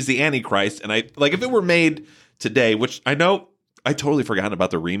nope, he's the Antichrist. And if it were made today, which I know. I totally forgot about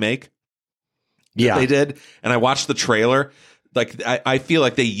the remake. Yeah, they did, and I watched the trailer. Like, I feel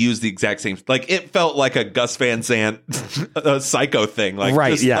like they used the exact same. Like, it felt like a Gus Van Sant Psycho thing. Like,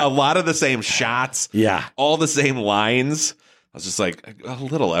 a lot of the same shots. Yeah, all the same lines. I was just like, a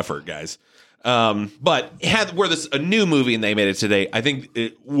little effort, guys. But were this a new movie and they made it today, I think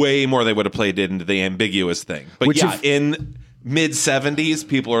way more they would have played into the ambiguous thing. But in mid 70s,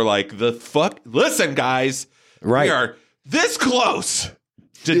 people are like, the fuck. Listen, guys, we are this close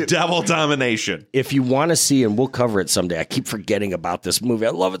to devil domination. If you want to see, and we'll cover it someday, I keep forgetting about this movie. I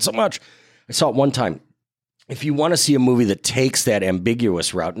love it so much. I saw it one time. If you want to see a movie that takes that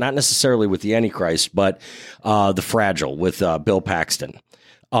ambiguous route, not necessarily with the Antichrist, but The Fragile with Bill Paxton.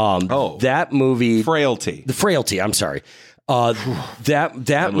 That movie. Frailty. The Frailty, I'm sorry.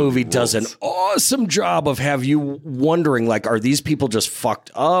 That movie does an awesome job of have you wondering, like, are these people just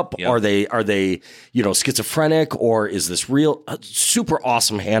fucked up? Yep. Are they schizophrenic, or is this real? Super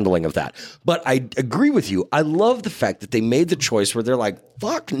awesome handling of that. But I agree with you. I love the fact that they made the choice where they're like,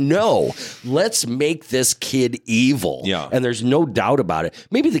 fuck no, let's make this kid evil. Yeah. And there's no doubt about it.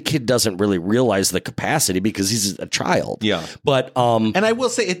 Maybe the kid doesn't really realize the capacity because he's a child. Yeah. But and I will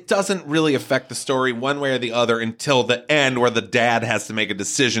say it doesn't really affect the story one way or the other until the end, where the dad has to make a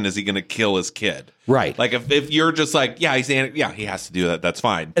decision. Is he going to kill his kid? Right. Like if you're just like, he has to do that. That's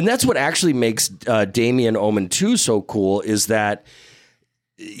fine. And that's what actually makes Damien Omen 2 so cool, is that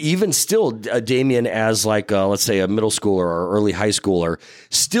even still, Damien as like, let's say a middle schooler or early high schooler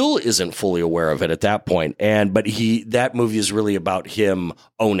still isn't fully aware of it at that point. But that movie is really about him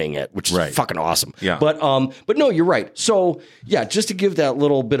owning it, which is fucking awesome. Yeah. But no, you're right. So yeah, just to give that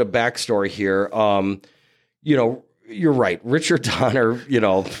little bit of backstory here, you're right. Richard Donner,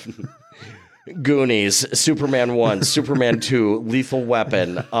 Goonies, Superman 1, Superman 2, Lethal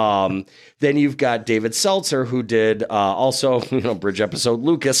Weapon. Then you've got David Seltzer, who did also, Bridge Episode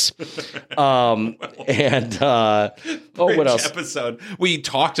Lucas. What else? Episode. We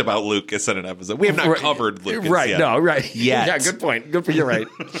talked about Lucas in an episode. We have not covered Lucas yet. No, right. Yet. Yeah, good point. You're right.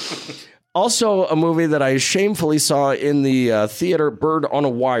 Also, a movie that I shamefully saw in the theater, Bird on a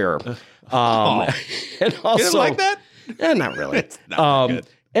Wire. And also, you didn't like that? Not really. It's not good.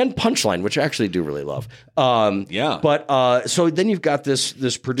 And Punchline, which I actually do really love. Yeah. But so then you've got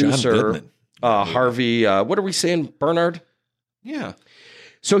this producer, Harvey. What are we saying, Bernard? Yeah.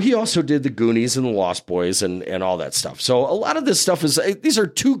 So he also did the Goonies and the Lost Boys and all that stuff. So a lot of this stuff these are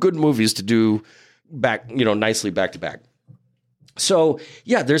two good movies to do nicely back to back. So,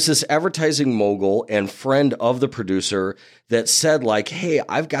 yeah, there's this advertising mogul and friend of the producer that said, like, hey,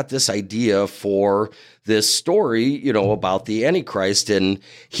 I've got this idea for this story, you know, about the Antichrist. And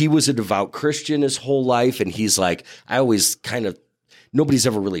he was a devout Christian his whole life. And he's like, I always kind of, nobody's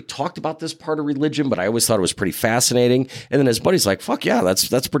ever really talked about this part of religion, but I always thought it was pretty fascinating. And then his buddy's like, fuck yeah,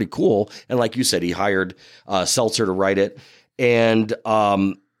 that's pretty cool. And like you said, he hired Seltzer to write it. And,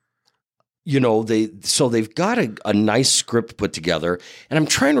 you know, they've got a nice script put together, and I'm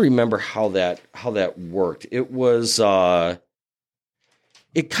trying to remember how that worked. It was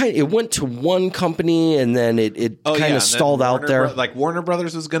it went to one company, and then it kind of stalled out there. Like Warner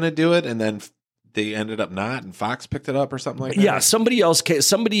Brothers was going to do it, and then they ended up not, and Fox picked it up or something like that. Yeah, somebody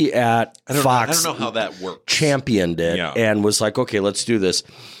at Fox. I don't know how that worked. Championed it and was like, okay, let's do this.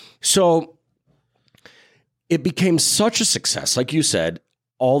 So it became such a success, like you said.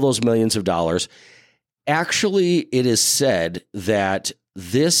 All those millions of dollars. Actually, it is said that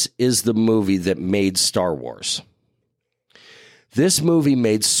this is the movie that made Star Wars. This movie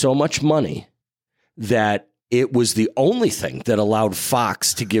made so much money that it was the only thing that allowed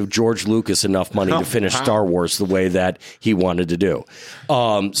Fox to give George Lucas enough money to finish Star Wars the way that he wanted to do.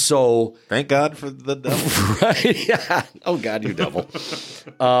 So thank God for the devil. Right? Yeah. Oh God, you devil.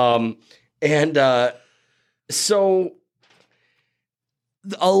 So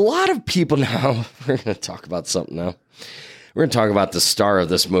a lot of people now, we're going to talk about something now. We're going to talk about the star of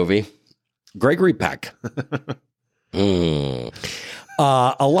this movie, Gregory Peck. A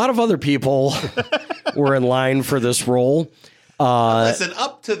lot of other people were in line for this role. Listen,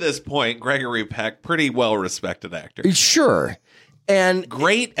 up to this point, Gregory Peck, pretty well-respected actor. Sure. And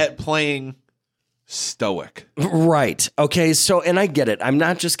great at playing stoic. Right. Okay. So, and I get it. I'm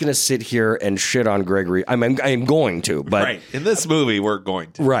not just going to sit here and shit on Gregory. I'm going to, but right. In this movie, we're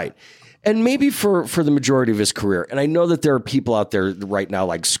going to. Right. And maybe for the majority of his career. And I know that there are people out there right now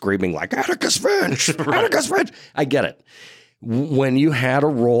like screaming like Atticus Finch, Atticus Finch. I get it. When you had a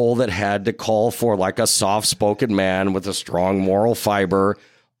role that had to call for like a soft-spoken man with a strong moral fiber,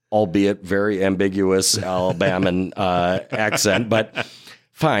 albeit very ambiguous Alabama accent, but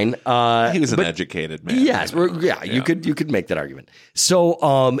fine. He was an educated man. Yes. Yeah. You could make that argument. So,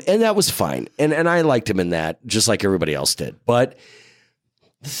 and that was fine. And I liked him in that, just like everybody else did. But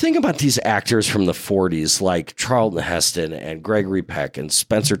the thing about these actors from the 40s, like Charlton Heston and Gregory Peck and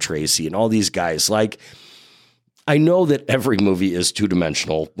Spencer Tracy and all these guys, like, I know that every movie is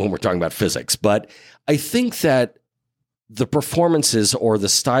two-dimensional when we're talking about physics, but I think that the performances or the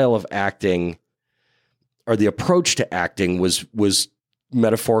style of acting or the approach to acting was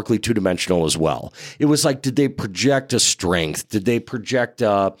metaphorically two-dimensional as well. It was like, did they project a strength? Did they project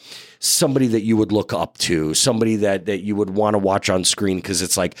somebody that you would look up to, somebody that you would want to watch on screen because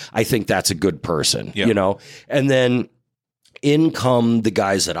it's like, I think that's a good person, you know? And then in come the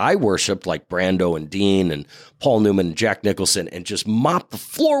guys that I worshiped, like Brando and Dean and Paul Newman and Jack Nicholson, and just mop the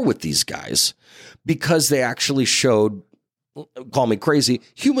floor with these guys because they actually showed, call me crazy,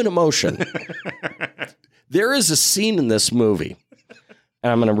 human emotion. There is a scene in this movie.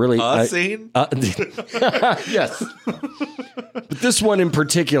 And I'm going to really... scene? Yes. But this one in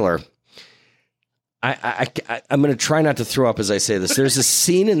particular, I'm going to try not to throw up as I say this. There's a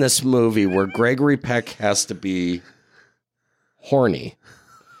scene in this movie where Gregory Peck has to be horny.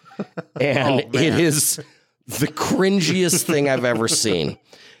 And it is the cringiest thing I've ever seen.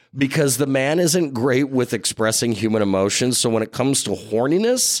 Because the man isn't great with expressing human emotions. So when it comes to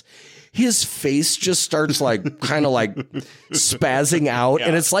horniness... his face just starts like kind of like spazzing out. Yeah.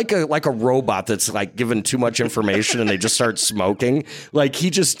 And it's like a robot that's like given too much information and they just start smoking. Like he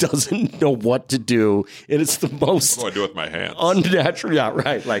just doesn't know what to do. And it's the most what do I do with my hands? Unnatural. Yeah,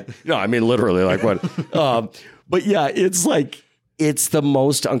 right. Like, no, I mean, literally like what? But yeah, it's like, it's the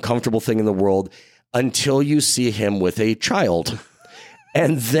most uncomfortable thing in the world until you see him with a child.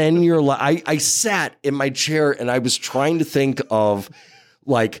 And then you're like, I sat in my chair and I was trying to think of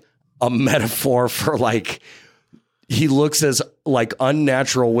like, a metaphor for like he looks as like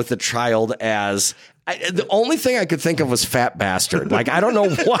unnatural with a child as the only thing I could think of was fat bastard. Like I don't know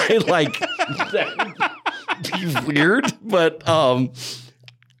why like that would be weird, but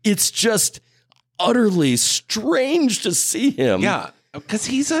it's just utterly strange to see him. Yeah, because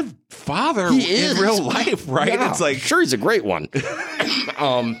he's a father in real life, right? Yeah, it's like sure he's a great one.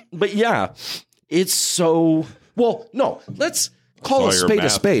 But yeah, it's so well. No, let's. Call a spade a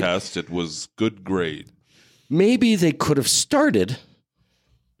spade. Test, it was good grade. Maybe they could have started.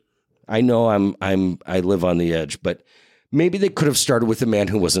 I know I live on the edge, but maybe they could have started with a man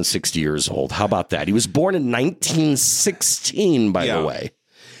who wasn't 60 years old. How about that? He was born in 1916, by the way.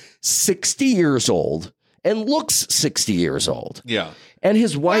 60 years old, and looks 60 years old. Yeah. And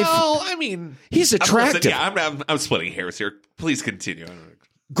his wife, well, I mean, he's attractive. I'm splitting hairs here. Please continue.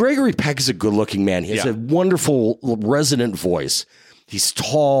 Gregory Peck is a good-looking man. He has a wonderful, resonant voice. He's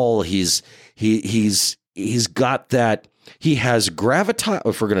tall. He's got that. He has gravitas.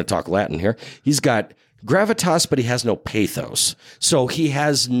 If we're going to talk Latin here, he's got gravitas, but he has no pathos. So he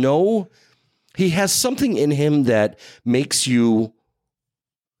has something in him that makes you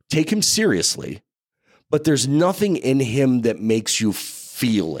take him seriously, but there's nothing in him that makes you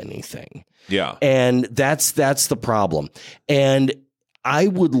feel anything. Yeah. And that's the problem. And I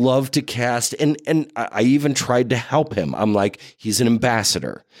would love to cast, and I even tried to help him. I'm like, he's an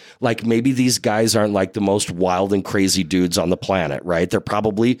ambassador. Like, maybe these guys aren't like the most wild and crazy dudes on the planet, right? They're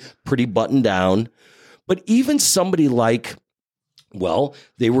probably pretty buttoned down. But even somebody like, well,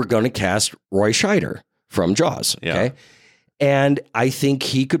 they were going to cast Roy Scheider from Jaws, okay? Yeah. And I think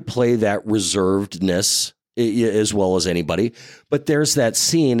he could play that reservedness as well as anybody. But there's that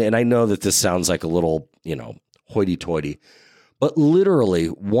scene, and I know that this sounds like a little, hoity-toity, but literally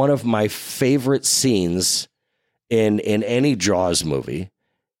one of my favorite scenes in any Jaws movie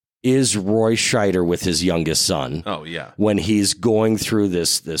is Roy Scheider with his youngest son. Oh, yeah. When he's going through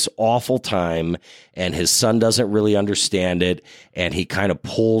this awful time and his son doesn't really understand it, and he kind of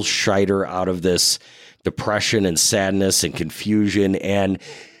pulls Scheider out of this depression and sadness and confusion, and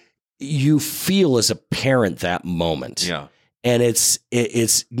you feel as a parent that moment. Yeah. And it's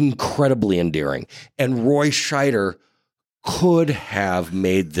incredibly endearing. And Roy Scheider could have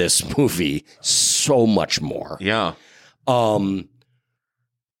made this movie so much more. Yeah.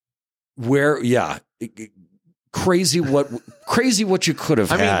 Crazy what you could have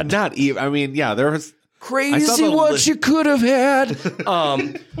had. There was crazy what you could have had.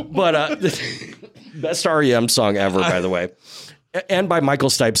 Best REM song ever, by the way. And by Michael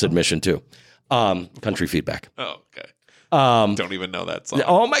Stipe's admission too. Country Feedback. Oh, okay. Don't even know that song.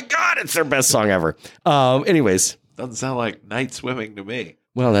 Oh my God, it's their best song ever. Anyways. Doesn't sound like night swimming to me.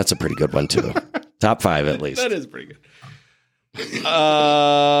 Well, that's a pretty good one too. Top 5 at least. That is pretty good.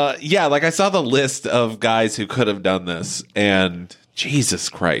 Like I saw the list of guys who could have done this, and Jesus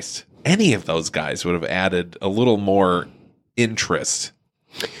Christ, any of those guys would have added a little more interest.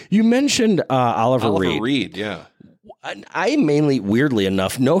 You mentioned Oliver Reed, yeah. I mainly, weirdly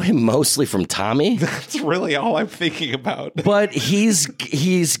enough, know him mostly from Tommy. That's really all I'm thinking about. But he's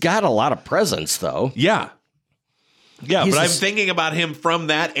got a lot of presence, though. Yeah. Yeah, but I'm thinking about him from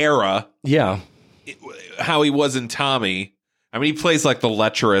that era. Yeah. How he was in Tommy. I mean, he plays like the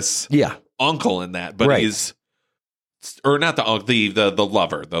lecherous uncle in that, but he's, or not the uncle, the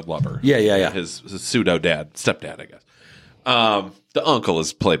lover. Yeah. His pseudo stepdad, I guess. The uncle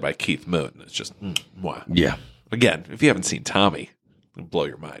is played by Keith Moon. It's just, wow. Yeah. Again, if you haven't seen Tommy, it'll blow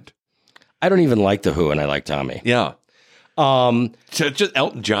your mind. I don't even like The Who, and I like Tommy. Yeah. Just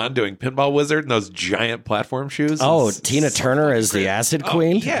Elton John doing Pinball Wizard in those giant platform shoes. Oh, Tina Turner as the Acid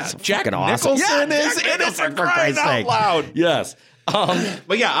Queen. Yeah, Jack Nicholson is in it for crying out loud. Yes,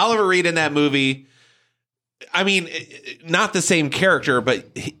 but yeah, Oliver Reed in that movie. I mean, not the same character,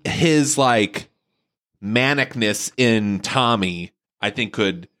 but his like manicness in Tommy, I think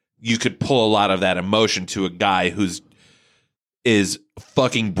you could pull a lot of that emotion to a guy is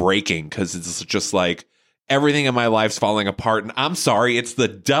fucking breaking because it's just like. Everything in my life's falling apart, and I'm sorry, it's the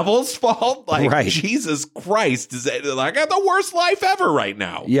devil's fault. Like, right. Jesus Christ, I got the worst life ever right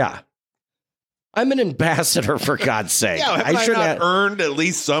now. Yeah, I'm an ambassador for God's sake. Yeah, I should have earned at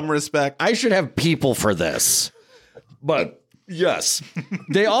least some respect. I should have people for this. But yes,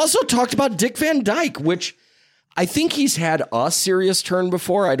 they also talked about Dick Van Dyke, which I think he's had a serious turn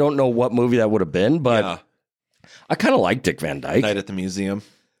before. I don't know what movie that would have been, but I kind of like Dick Van Dyke. Night at the Museum.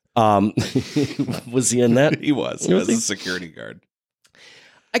 Was he in that? He was. He was a security guard.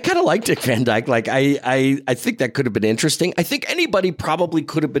 I kind of like Dick Van Dyke. Like I think that could have been interesting. I think anybody probably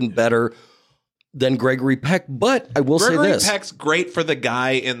could have been better than Gregory Peck, but I will say this. Gregory Peck's great for the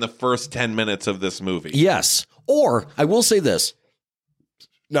guy in the first 10 minutes of this movie. Yes. Or I will say this.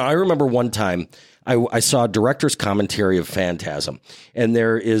 Now, I remember one time I saw a director's commentary of Phantasm, and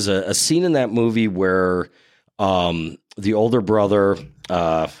there is a scene in that movie where the older brother,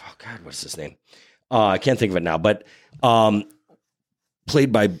 what's his name? I can't think of it now, but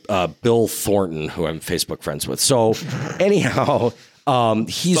played by Bill Thornton, who I'm Facebook friends with. So anyhow,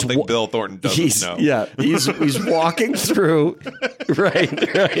 he's something Bill Thornton doesn't know. Yeah, he's walking through,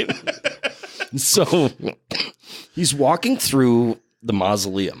 right. So he's walking through the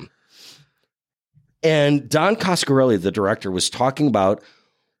mausoleum, and Don Coscarelli, the director, was talking about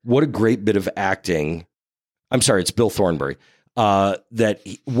what a great bit of acting. I'm sorry, it's Bill Thornbury. What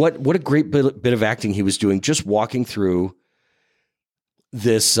a great bit of acting he was doing, just walking through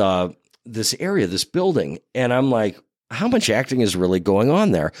this area, this building, and I'm like, how much acting is really going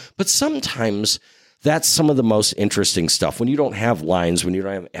on there? But sometimes that's some of the most interesting stuff when you don't have lines, when you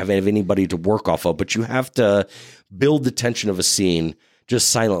don't have anybody to work off of, but you have to build the tension of a scene just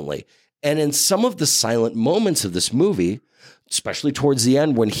silently. And in some of the silent moments of this movie, especially towards the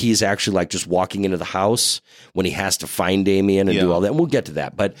end when he's actually like just walking into the house, when he has to find Damien and do all that, and we'll get to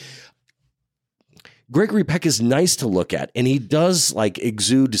that. But Gregory Peck is nice to look at, and he does like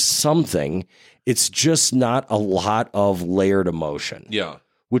exude something. It's just not a lot of layered emotion. Yeah.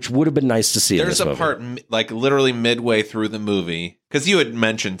 Which would have been nice to see in this movie. There's a part, like literally midway through the movie, because you had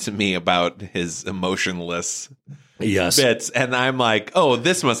mentioned to me about his emotionless bits, and I'm like, oh,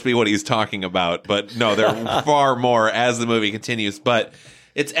 this must be what he's talking about. But no, there are far more as the movie continues. But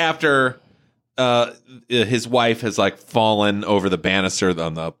it's after his wife has like fallen over the banister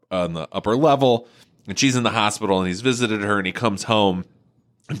on the upper level, and she's in the hospital, and he's visited her, and he comes home,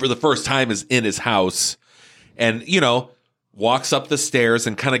 and for the first time is in his house, and walks up the stairs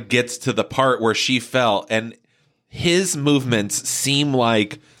and kind of gets to the part where she fell, and his movements seem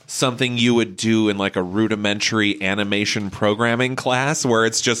like something you would do in like a rudimentary animation programming class, where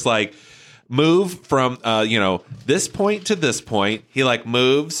it's just like move from this point to this point. He like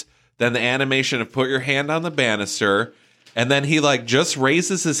moves, then the animation of put your hand on the banister, and then he like just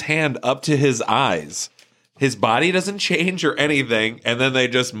raises his hand up to his eyes. His body doesn't change or anything, and then they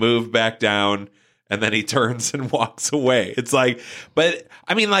just move back down. And then he turns and walks away. It's like, but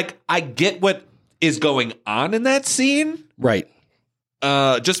I mean, like, I get what is going on in that scene. Right.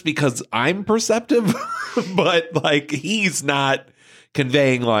 Just because I'm perceptive, but like, he's not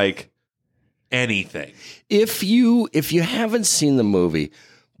conveying like anything. If you haven't seen the movie,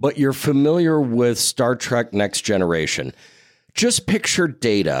 but you're familiar with Star Trek Next Generation, just picture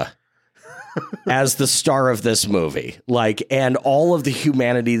Data as the star of this movie, like, and all of the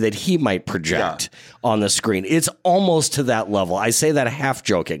humanity that he might project on the screen. It's almost to that level. I say that half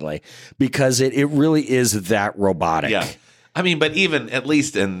jokingly because it really is that robotic. Yeah. I mean, but even at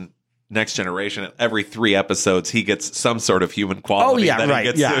least in Next Generation, every 3 episodes, he gets some sort of human quality he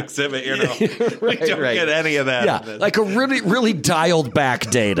gets to exhibit. We don't get any of that. Yeah, like a really, really dialed back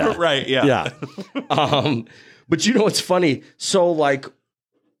Data. Right, yeah. But what's funny? So, like,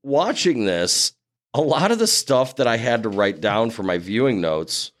 watching this, a lot of the stuff that I had to write down for my viewing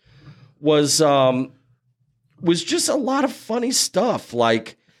notes was just a lot of funny stuff.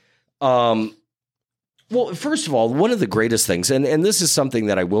 Like, well, first of all, one of the greatest things, and this is something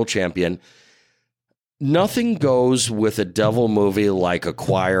that I will champion, nothing goes with a devil movie like a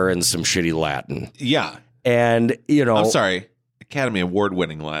choir and some shitty Latin. Yeah. And, I'm sorry. Academy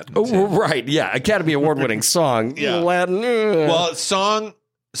Award-winning Latin. Oh, right, yeah. Academy Award-winning song. Latin. Well,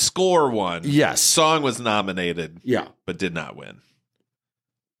 score won. Yes. Song was nominated. Yeah. But did not win.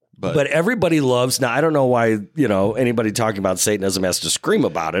 But everybody loves, now I don't know why, anybody talking about Satanism has to scream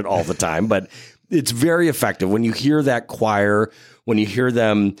about it all the time, but it's very effective. When you hear that choir, when you hear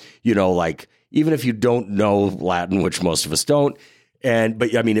them, like, even if you don't know Latin, which most of us don't,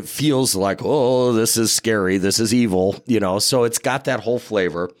 but I mean, it feels like, oh, this is scary. This is evil, so it's got that whole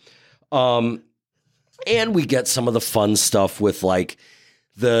flavor. And we get some of the fun stuff with like,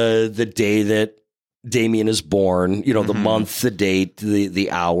 the day that Damien is born, the month, the date, the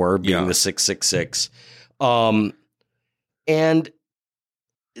hour being the 666. And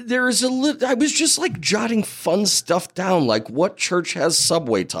there's I was just like jotting fun stuff down. Like, what church has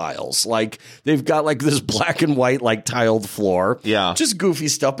subway tiles? Like, they've got like this black and white, like tiled floor. Yeah. Just goofy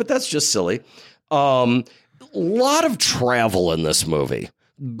stuff, but that's just silly. A lot of travel in this movie.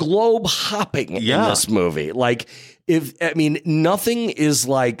 Globe hopping in this movie. Like, nothing is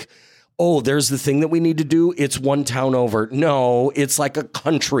like, oh, there's the thing that we need to do. It's one town over. No, it's like a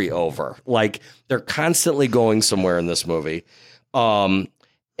country over. Like, they're constantly going somewhere in this movie. Migadoo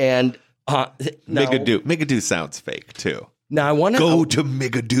sounds fake too. Now I want to go to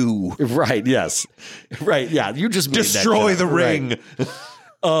Migadoo. Right. Yes. Right. Yeah. You just destroy the ring.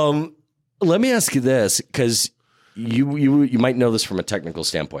 Right. Let me ask you this, because you might know this from a technical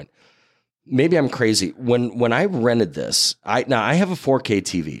standpoint. Maybe I'm crazy. When I rented this, I have a 4K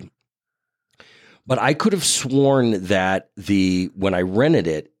TV, but I could have sworn that when I rented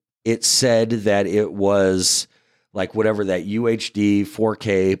it, it said that it was like whatever that UHD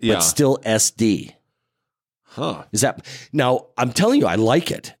 4K, but still SD. Huh. Is that now? I'm telling you, I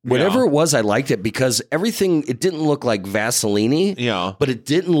like it. Whatever it was, I liked it because everything. It didn't look like Vaseline. Yeah, but it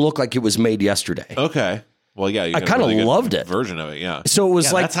didn't look like it was made yesterday. Okay. Well, yeah, I kind of loved it. Version of it, yeah. So it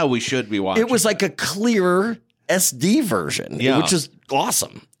was like that's how we should be watching. It was like a clear SD version, Yeah. which is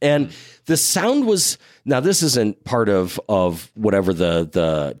awesome. And the sound was, now this isn't part of whatever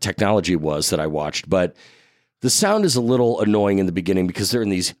the technology was that I watched, but the sound is a little annoying in the beginning because they're in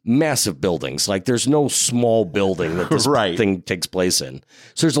these massive buildings. Like there's no small building that this Right. thing takes place in.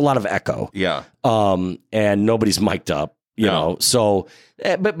 So there's a lot of echo. Yeah. And nobody's mic'd up, you know. So,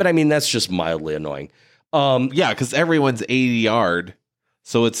 but I mean, that's just mildly annoying. Yeah, because everyone's 80 yard.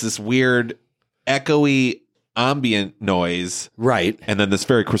 So it's this weird, echoey, ambient noise. Right. And then this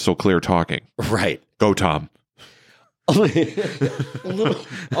very crystal clear talking. Right. Go, Tom. A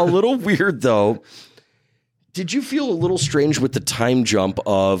little weird, though. Did you feel a little strange with the time jump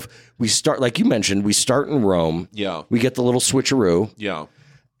of we start, like you mentioned, we start in Rome. Yeah. We get the little switcheroo. Yeah.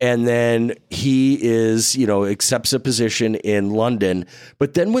 And then he is, accepts a position in London.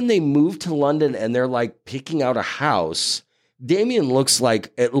 But then when they move to London and they're like picking out a house, Damien looks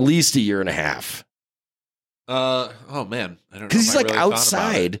like at least a year and a half. Oh man, I don't know. Because he's if I like really thought about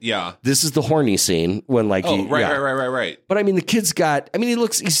outside. it. Yeah. This is the horny scene when like Right. But I mean, the kid's got. I mean,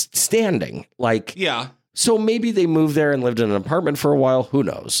 he's standing like. Yeah. So maybe they moved there and lived in an apartment for a while. Who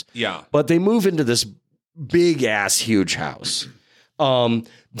knows? Yeah. But they move into this big ass huge house.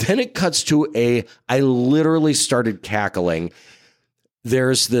 Then it cuts to I literally started cackling.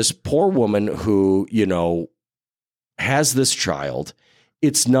 There's this poor woman who, has this child.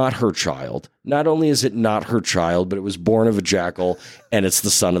 It's not her child. Not only is it not her child, but it was born of a jackal and it's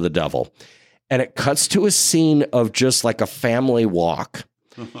the son of the devil. And it cuts to a scene of just like a family walk.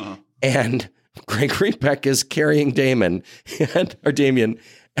 And Gregory Peck is carrying Damien,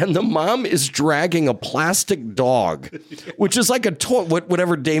 and the mom is dragging a plastic dog, which is like a toy,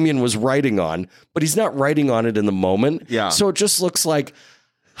 whatever Damien was writing on, but he's not writing on it in the moment. Yeah. So it just looks like,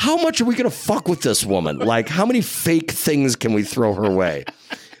 how much are we going to fuck with this woman? Like, how many fake things can we throw her way?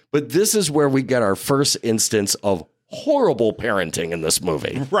 But this is where we get our first instance of horrible parenting in this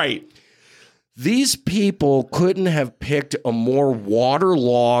movie. Right. These people couldn't have picked a more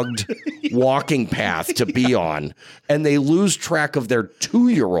waterlogged walking path to be on, and they lose track of their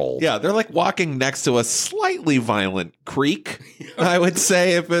 2-year-old. Yeah, they're like walking next to a slightly violent creek, I would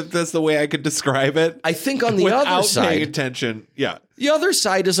say, if that's the way I could describe it. I think on the Without other side, paying attention. Yeah. the other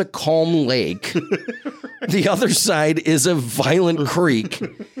side is a calm lake. The other side is a violent creek,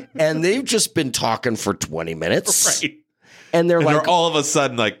 and they've just been talking for 20 minutes. Right. And they're like, they're all of a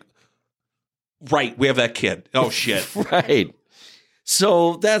sudden like, right, we have that kid. Oh, shit. Right.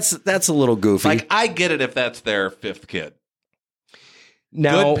 So that's a little goofy. Like, I get it if that's their 5th kid.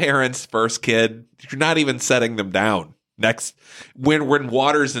 Now, Good parents, first kid. You're not even setting them down. Next, when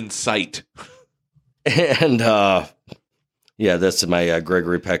water's in sight. and that's my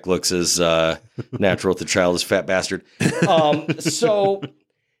Gregory Peck looks as natural with the child as fat bastard. So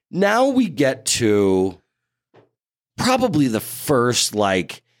now we get to probably the first,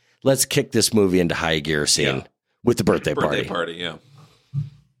 like, let's kick this movie into high gear scene with the birthday party. Yeah.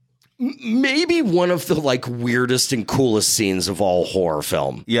 Maybe one of the like weirdest and coolest scenes of all horror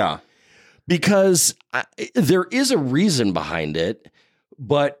film. Yeah. Because there is a reason behind it,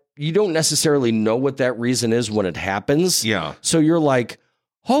 but you don't necessarily know what that reason is when it happens. Yeah. So you're like,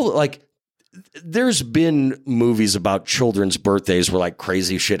 there's been movies about children's birthdays where like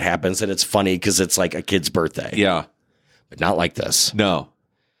crazy shit happens and it's funny because it's like a kid's birthday. Yeah. But not like this. No.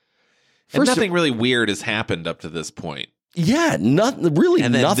 And First nothing really weird has happened up to this point. Yeah, nothing.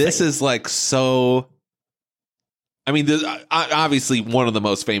 And then this is like so. I mean, obviously one of the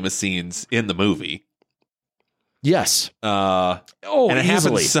most famous scenes in the movie. Yes. And it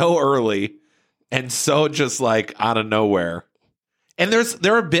happens so early and so just like out of nowhere. And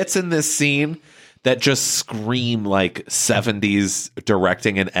there are bits in this scene that just scream like 70s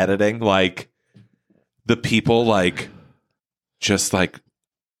directing and editing, like the people like just like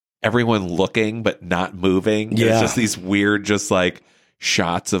everyone looking but not moving. Yeah. It's just these weird just like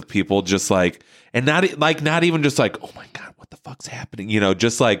shots of people just like, and not even just like, oh my God, what the fuck's happening?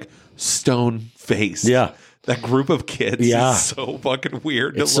 Just like stone face. Yeah. That group of kids is so fucking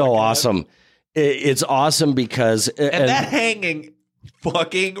weird. It's so awesome. It's awesome because and that hanging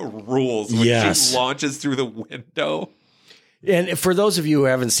fucking rules when she launches through the window. And for those of you who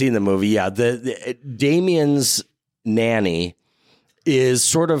haven't seen the movie, the Damien's nanny is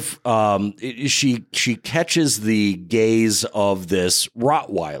sort of she catches the gaze of this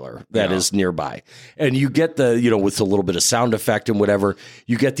Rottweiler that is nearby, and you get the with a little bit of sound effect and whatever,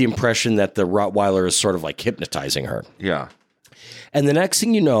 you get the impression that the Rottweiler is sort of like hypnotizing her. Yeah. And the next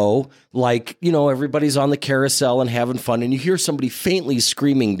thing you know, like, everybody's on the carousel and having fun, and you hear somebody faintly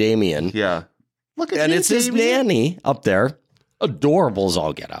screaming Damien. Yeah. Look at and it's his nanny up there. Adorable as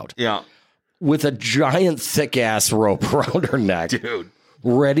all get out. Yeah. with a giant thick ass rope around her neck, Dude.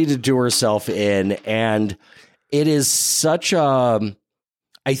 ready to do herself in. And it is such a,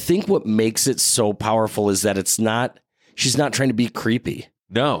 I think what makes it so powerful is that she's not trying to be creepy.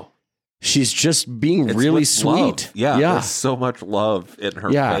 No. She's just being really with sweet. Love. Yeah. There's so much love in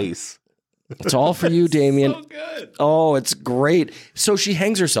her face. It's all for you, Damien. So good. Oh, it's great. So she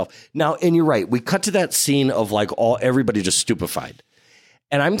hangs herself. Now, and you're right. We cut to that scene of like everybody just stupefied.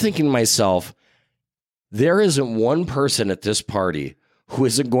 And I'm thinking to myself, there isn't one person at this party who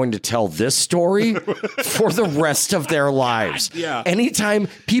isn't going to tell this story for the rest of their lives. Yeah. Anytime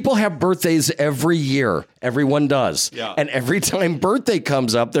people have birthdays every year, everyone does. Yeah. And every time birthday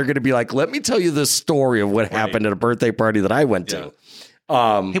comes up, they're going to be like, let me tell you the story of what happened at a birthday party that I went to.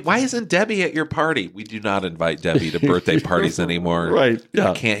 Hey, why isn't Debbie at your party? We do not invite Debbie to birthday parties anymore. Right.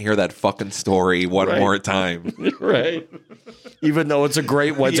 Yeah. I can't hear that fucking story one more time. Right. Even though it's a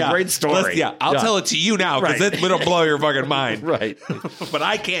great one. It's a great story. I'll tell it to you now because it'll blow your fucking mind. Right. But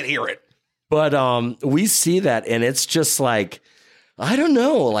I can't hear it. But we see that, and it's just like, I don't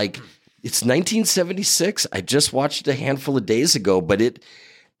know, like it's 1976. I just watched it a handful of days ago, but it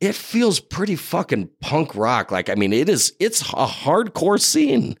feels pretty fucking punk rock. Like, I mean, it's a hardcore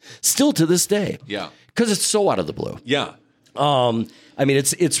scene still to this day. Yeah. Because it's so out of the blue. Yeah. I mean,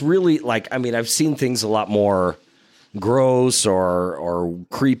 it's really like, I mean, I've seen things a lot more gross or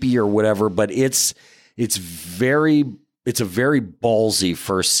creepy or whatever, but it's a very ballsy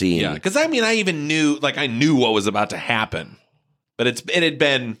first scene. Yeah. Because I mean, I knew what was about to happen, but it had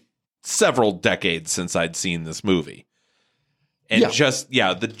been several decades since I'd seen this movie. And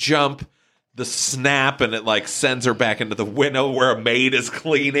the jump, the snap, and it like sends her back into the window where a maid is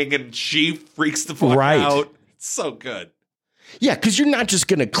cleaning and she freaks the fuck out. It's so good. Yeah, because you're not just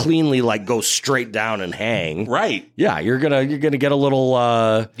gonna cleanly like go straight down and hang. Right. Yeah, you're gonna get a little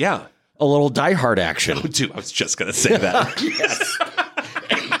a little Die Hard action. Oh, dude, I was just gonna say that. Yes.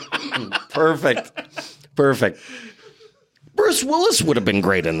 Perfect. Bruce Willis would have been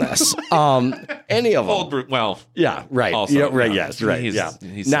great in this. Any of them. Yeah, right. Also, yeah, right. Yes, right.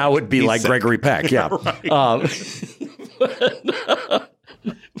 He's now it would be like Gregory Peck. Yeah.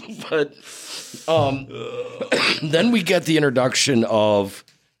 But then we get the introduction of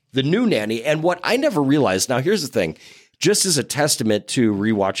the new nanny, and what I never realized. Now, here's the thing: just as a testament to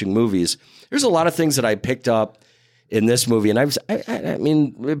rewatching movies, there's a lot of things that I picked up in this movie, and I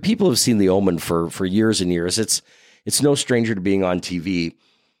mean, people have seen The Omen for years and years. It's no stranger to being on TV,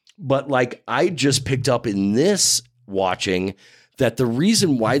 but like I just picked up in this watching that the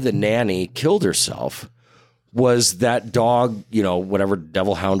reason why the nanny killed herself was that dog, whatever,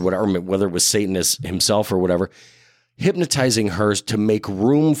 devil hound, whatever, whether it was Satan himself or whatever, hypnotizing her to make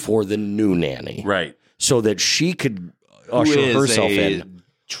room for the new nanny. Right. So that she could usher herself in.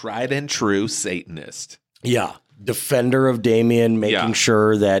 Tried and true Satanist. Yeah. Defender of Damien, making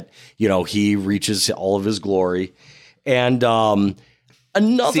sure that, he reaches all of his glory. And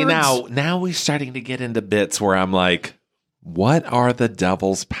another... See, now we're starting to get into bits where I'm like, what are the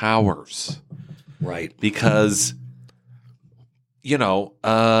devil's powers? Right. Because,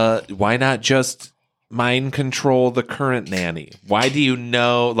 why not just mind control the current nanny? Why do you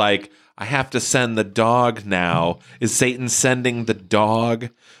know, like, I have to send the dog now? Is Satan sending the dog?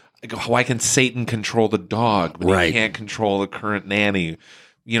 Why can Satan control the dog, but he can't control the current nanny?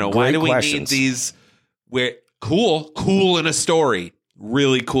 Why do we need these? Where cool in a story,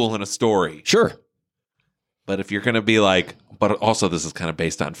 really cool in a story, sure. But if you're going to be like, but also this is kind of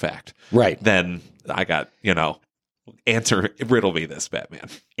based on fact, right? Then I got riddle me this, Batman.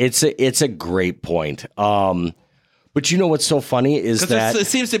 It's a great point. But you know what's so funny is that it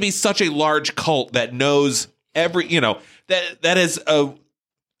seems to be such a large cult that knows every that is a.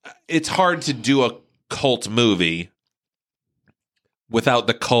 It's hard to do a cult movie without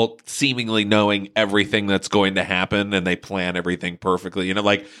the cult seemingly knowing everything that's going to happen, and they plan everything perfectly.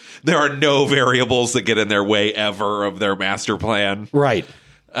 Like there are no variables that get in their way ever of their master plan. Right.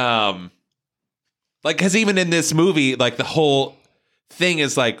 Like, because even in this movie, like the whole thing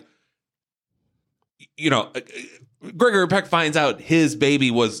is like, Gregory Peck finds out his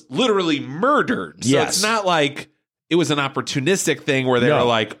baby was literally murdered. So it's not like it was an opportunistic thing where they were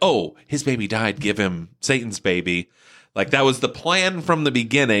like, oh, his baby died, give him Satan's baby. Like that was the plan from the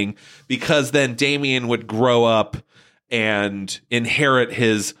beginning, because then Damien would grow up and inherit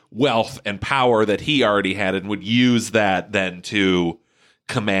his wealth and power that he already had and would use that then to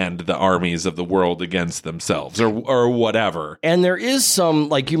command the armies of the world against themselves or whatever. And there is some,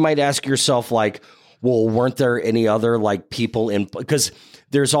 like, you might ask yourself, like, well, weren't there any other like people in, because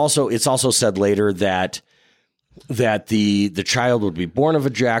it's also said later that that the child would be born of a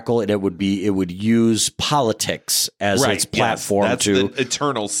jackal, and it would use politics as its platform. That's to the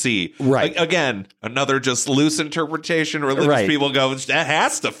eternal C. Right. Again, another just loose interpretation. Religious people go, that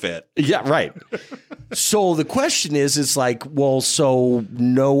has to fit. Yeah, right. So the question is, it's like, well, so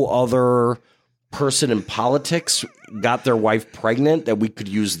no other person in politics got their wife pregnant that we could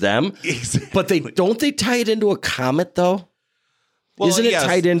use them? Exactly. But don't they tie it into a comet, though? Well, isn't it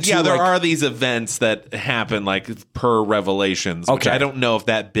tied into? Yeah, there are these events that happen like per Revelations, which I don't know if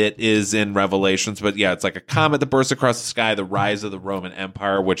that bit is in Revelations, but yeah, it's like a comet that bursts across the sky, the rise of the Roman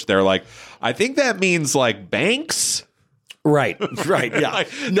Empire, which they're like, I think that means like banks. Right, yeah. Like,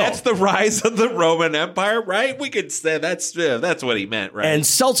 that's the rise of the Roman Empire, right? We could say that's what he meant, right? And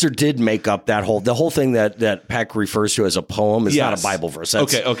Seltzer did make up the whole thing that Peck refers to as a poem is not a Bible verse.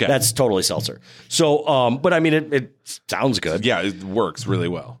 That's, okay. That's totally Seltzer. So, but I mean, it sounds good. Yeah, it works really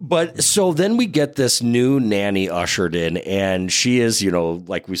well. But so then we get this new nanny ushered in, and she is,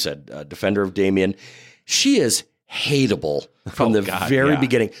 like we said, a defender of Damien. She is hateable from the very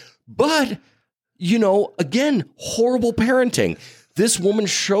beginning. But again, horrible parenting. This woman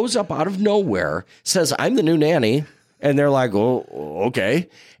shows up out of nowhere, says, I'm the new nanny. And they're like, oh, okay.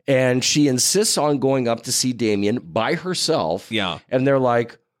 And she insists on going up to see Damien by herself. Yeah. And they're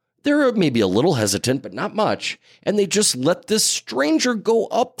like, they're maybe a little hesitant, but not much. And they just let this stranger go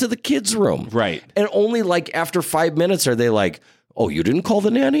up to the kids' room. Right. And only like after 5 minutes are they like, oh, you didn't call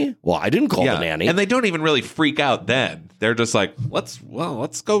the nanny? Well, I didn't call the nanny. And they don't even really freak out then. They're just like, let's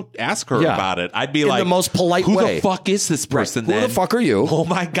go ask her about it. I'd be in like, the most polite who way. the fuck is this person then? Who the fuck are you? Oh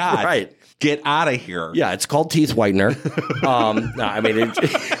my God. Right. Get out of here. Yeah, it's called teeth whitener. I'm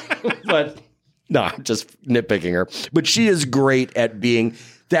just nitpicking her. But she is great at being...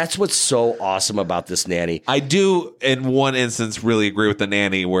 That's what's so awesome about this nanny. I do, in one instance, really agree with the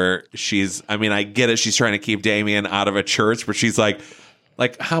nanny where I get it. She's trying to keep Damien out of a church, but she's like,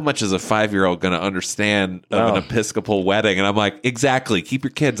 how much is a 5-year-old going to understand of an Episcopal wedding? And I'm like, exactly. Keep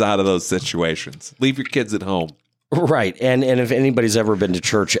your kids out of those situations. Leave your kids at home. Right. And if anybody's ever been to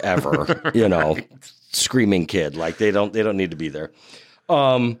church ever, screaming kid, like they don't need to be there.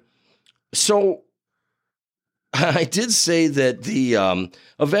 So I did say that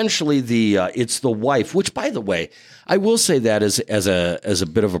eventually it's the wife, which, by the way, I will say that as a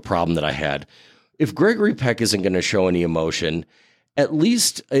bit of a problem that I had. If Gregory Peck isn't going to show any emotion, at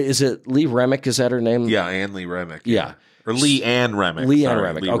least is it Lee Remick? Is that her name? Yeah, Anne Lee Remick. Yeah, or Lee Ann Remick. Lee Ann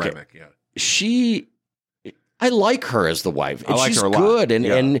Remick. Lee Okay, Remick, yeah. I like her as the wife. And I like she's her a lot. Good,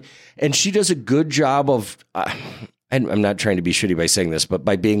 and she does a good job of. And I'm not trying to be shitty by saying this, but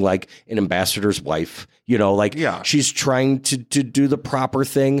by being like an ambassador's wife, she's trying to do the proper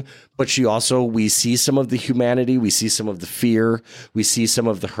thing, but we see some of the humanity, we see some of the fear, we see some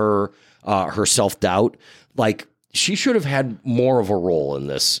of her self-doubt. Like, she should have had more of a role in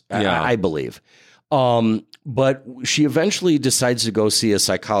this, I believe. But she eventually decides to go see a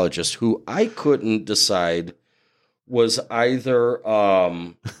psychologist who I couldn't decide was either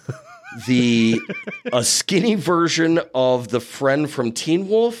a skinny version of the friend from Teen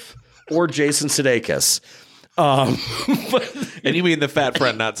Wolf or Jason Sudeikis. And you mean the fat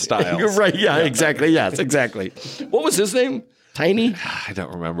friend, not Styles. You're right. Yeah, exactly. Yes, exactly. What was his name? Tiny? I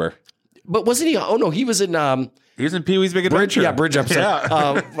don't remember. But wasn't he? Oh, no, he was in... he was in Pee-wee's Big Adventure. Bridge Episode.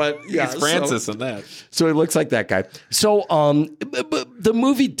 Yeah. But yeah, he's Francis in that. So he looks like that guy. So but the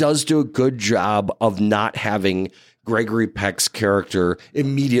movie does do a good job of not having Gregory Peck's character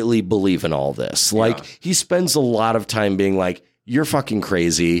immediately believe in all this. Like, he spends a lot of time being like, you're fucking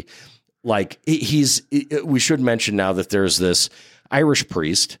crazy. Like, we should mention now that there's this Irish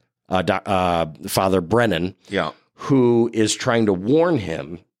priest, Father Brennan, who is trying to warn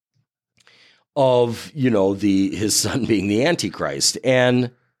him of, his son being the Antichrist.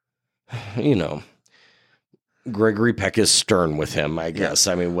 And, Gregory Peck is stern with him, I guess.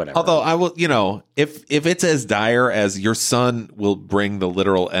 I mean, whatever. Although I will, if it's as dire as your son will bring the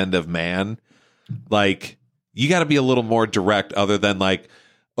literal end of man, like, you got to be a little more direct other than like,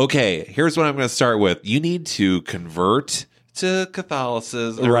 okay, here's what I'm going to start with. You need to convert to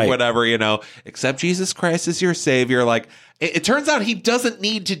Catholicism or whatever, accept Jesus Christ as your savior. Like, it turns out he doesn't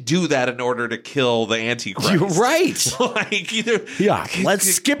need to do that in order to kill the Antichrist. You're right. Let's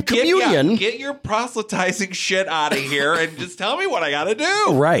skip communion. Get your proselytizing shit out of here and just tell me what I got to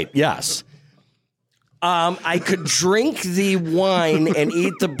do. Right. Yes. I could drink the wine and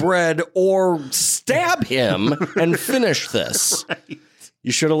eat the bread or stab him and finish this. Right.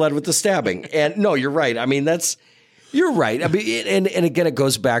 You should have led with the stabbing. And no, you're right. I mean, you're right. I mean, and again, it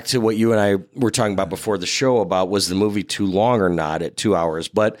goes back to what you and I were talking about before the show about was the movie too long or not at 2 hours.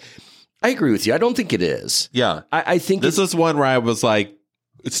 But I agree with you. I don't think it is. Yeah. I think this was one where I was like,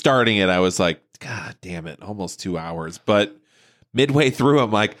 starting it, I was like, God damn it, almost 2 hours. But midway through,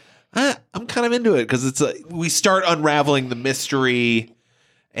 I'm like, I'm kind of into it because it's we start unraveling the mystery.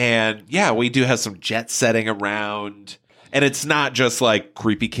 And yeah, we do have some jet setting around. And it's not just like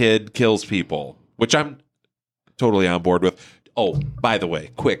creepy kid kills people, which I'm totally on board with. Oh, by the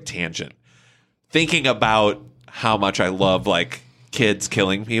way, quick tangent. Thinking about how much I love like kids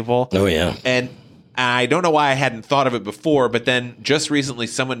killing people. Oh, yeah. And I don't know why I hadn't thought of it before, but then just recently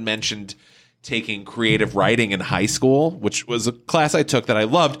someone mentioned taking creative writing in high school, which was a class I took that I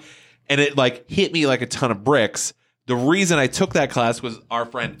loved. And it like hit me like a ton of bricks. The reason I took that class was our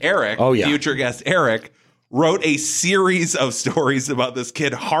friend Eric, future guest Eric, wrote a series of stories about this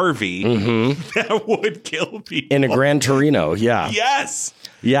kid, Harvey, that would kill people. In a Gran Torino, yeah. Yes.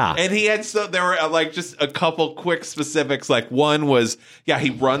 Yeah. And he had there were like just a couple quick specifics. Like one was, he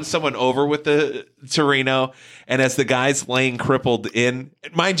runs someone over with the Torino. And as the guy's laying crippled in,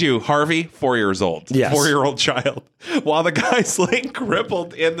 mind you, Harvey, 4 years old, yes. 4-year-old child, while the guy's laying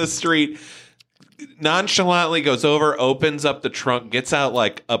crippled in the street, nonchalantly goes over, opens up the trunk, gets out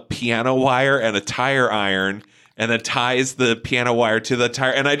like a piano wire and a tire iron, and then ties the piano wire to the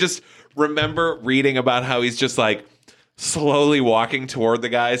tire. And I just remember reading about how he's just like slowly walking toward the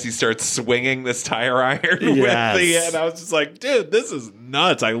guys. He starts swinging this tire iron with the, and I was just like, dude, this is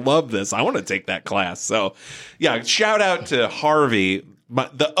nuts. I love this. I want to take that class. So yeah, shout out to Harvey,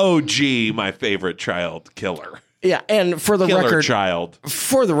 the OG, my favorite child killer. Yeah, and for the Killer record, child.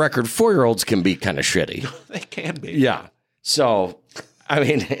 For the record, 4-year-olds can be kind of shitty. They can be. Yeah. So, I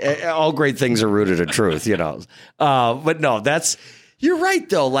mean, all great things are rooted in truth, you know. But no, you're right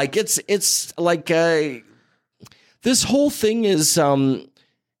though. Like it's like this whole thing is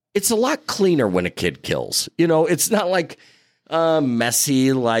it's a lot cleaner when a kid kills. You know, it's not like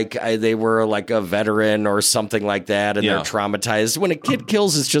messy like they were like a veteran or something like that and they're traumatized. When a kid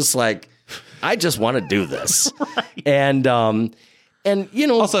kills, it's just like, I just want to do this. Right. And you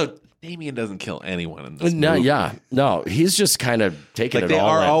know, also Damien doesn't kill anyone in this movie. No, he's just kind of taking like it all.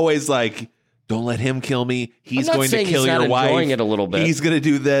 They are always like, don't let him kill me. He's going to kill your wife. Enjoying it a little bit. He's going to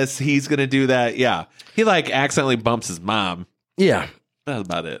do this. He's going to do that. Yeah. He like accidentally bumps his mom. Yeah. That's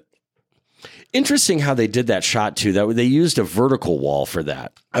about it. Interesting how they did that shot too. That they used a vertical wall for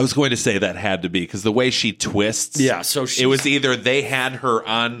that. I was going to say that had to be because the way she twists. Yeah. So it was either they had her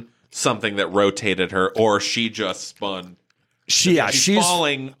on something that rotated her, or she just spun. She's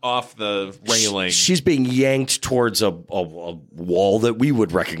falling off the railing. She's being yanked towards a wall that we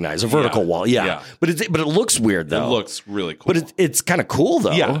would recognize, a vertical wall. Yeah. But it looks weird though. It looks really cool. But it's kind of cool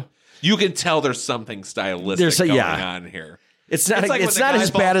though. Yeah. You can tell there's something stylistic going on here. It's not as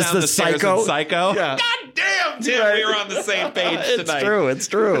bad as the Psycho. Psycho. Yeah. God damn, Tim, we were on the same page tonight. It's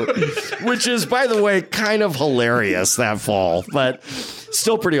true. Which is, by the way, kind of hilarious, that fall, but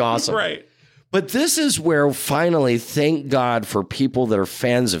still pretty awesome. Right. But this is where finally, thank God for people that are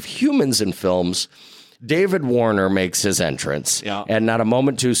fans of humans in films, David Warner makes his entrance. Yeah. And not a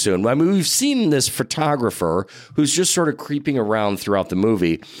moment too soon. I mean, we've seen this photographer who's just sort of creeping around throughout the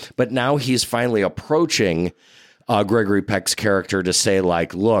movie, but now he's finally approaching Gregory Peck's character to say,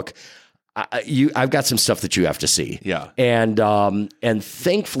 like, look, I've got some stuff that you have to see. Yeah. And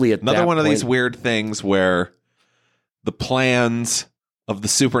thankfully at another that one of point, these weird things where the plans of the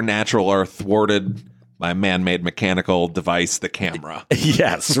supernatural are thwarted by a man-made mechanical device, the camera.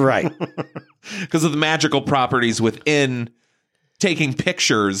 Yes, right. Because of the magical properties within taking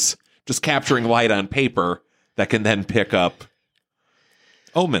pictures, just capturing light on paper that can then pick up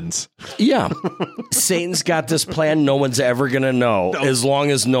omens. Yeah. Satan's got this plan no one's ever going to know as long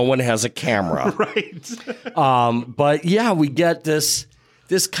as no one has a camera. Right. But yeah, we get this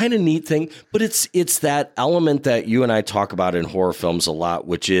kind of neat thing, but it's that element that you and I talk about in horror films a lot,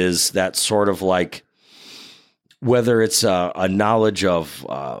 which is that sort of like, whether it's a knowledge of,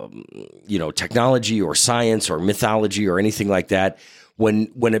 technology or science or mythology or anything like that,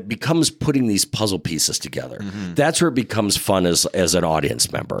 when it becomes putting these puzzle pieces together, that's where it becomes fun as an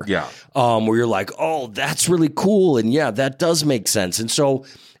audience member. Yeah. Where you're like, oh, that's really cool. And yeah, that does make sense. And so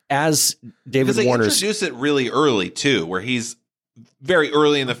as David Warner's... They introduce it really early too, where he's very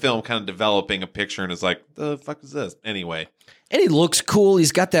early in the film kind of developing a picture and is like, the fuck is this? Anyway. And he looks cool.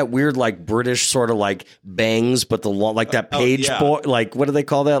 He's got that weird, like, British sort of like bangs, but like that page boy, like, what do they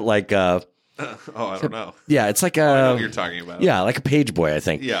call that? Like, I don't know. Yeah, it's like I know what you're talking about. Yeah, like a page boy, I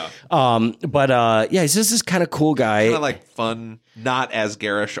think. Yeah. He's just this kind of cool guy. Kind of like fun, not as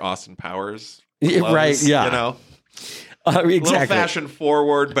garish Austin Powers. Right, yeah. You know? Exactly. A little fashion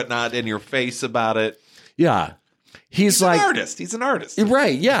forward, but not in your face about it. Yeah. He's an like artist. He's an artist.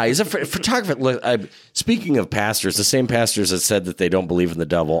 Right. Yeah. He's a photographer. Look, speaking of pastors, the same pastors that said that they don't believe in the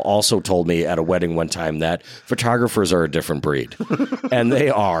devil also told me at a wedding one time that photographers are a different breed. And they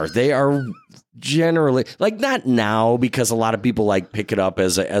are. They are generally, like, not now, because a lot of people like pick it up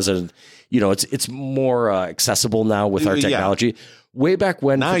as a it's more accessible now with our technology. Yeah. Way back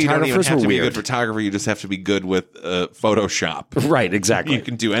when now photographers you don't even have were to weird. be a good photographer. You just have to be good with Photoshop. Right. Exactly. You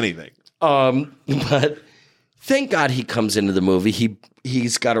can do anything. But thank God he comes into the movie.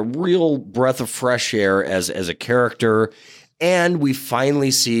 He's got a real breath of fresh air as a character, and we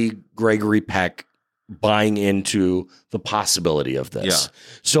finally see Gregory Peck buying into the possibility of this. Yeah.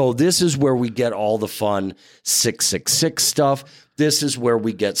 So this is where we get all the fun 666 stuff. This is where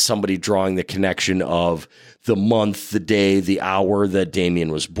we get somebody drawing the connection of the month, the day, the hour that Damien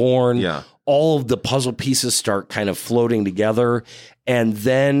was born. Yeah. All of the puzzle pieces start kind of floating together, and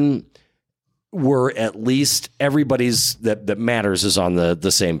then we're at least everybody's that matters is on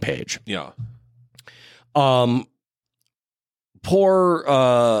the same page. Yeah.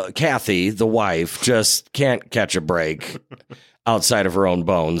 Poor Kathy, the wife, just can't catch a break outside of her own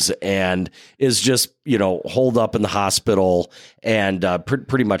bones, and is just, holed up in the hospital and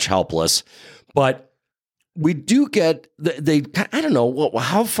pretty much helpless. But we do get I don't know,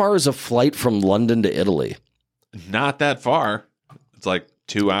 how far is a flight from London to Italy? Not that far. It's like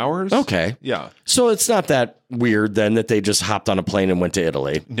 2 hours. Okay. Yeah. So it's not that weird then that they just hopped on a plane and went to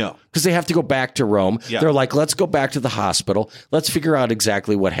Italy. No. Because they have to go back to Rome. Yeah. They're like, let's go back to the hospital. Let's figure out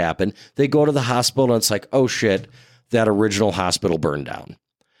exactly what happened. They go to the hospital and it's like, oh shit, that original hospital burned down.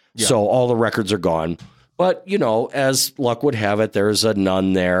 Yeah. So all the records are gone. But, as luck would have it, there's a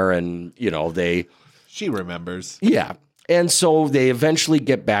nun there and, she remembers. Yeah. And so they eventually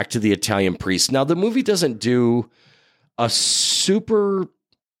get back to the Italian priest. Now, the movie doesn't do a super,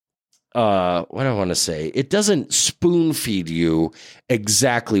 what do I want to say? It doesn't spoon feed you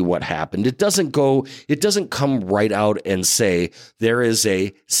exactly what happened. It doesn't come right out and say there is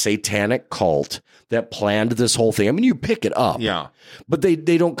a satanic cult that planned this whole thing. I mean, you pick it up. Yeah. But they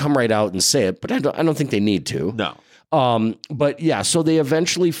don't come right out and say it, but I don't think they need to. No. But yeah, so they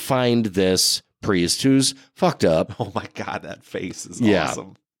eventually find this priest who's fucked up. Oh my God, that face is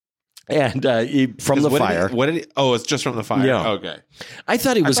awesome. And from the fire. What did he? Oh, it's just from the fire. Yeah. Okay. I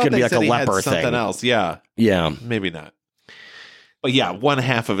thought he was going to be like a leper thing. Something else. Yeah. Yeah. Maybe not. But yeah, one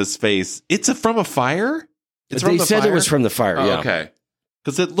half of his face. It's from a fire? They said it was from the fire. Yeah. Okay.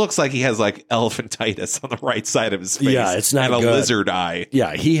 Because it looks like he has like elephantitis on the right side of his face. Yeah, it's not and good. A lizard eye.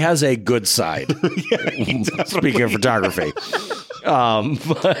 Yeah, he has a good side. Speaking of photography.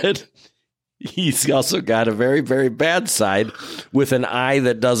 But he's also got a very, very bad side with an eye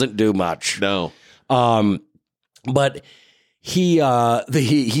that doesn't do much. No. But he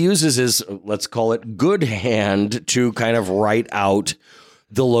uses his, let's call it, good hand to kind of write out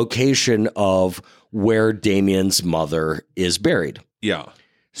the location of where Damien's mother is buried. Yeah.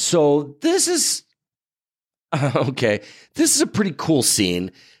 So this is okay. This is a pretty cool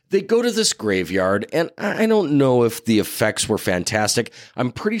scene. They go to this graveyard, and I don't know if the effects were fantastic.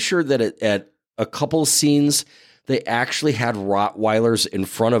 I'm pretty sure that at a couple of scenes, they actually had Rottweilers in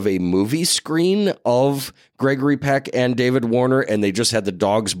front of a movie screen of Gregory Peck and David Warner, and they just had the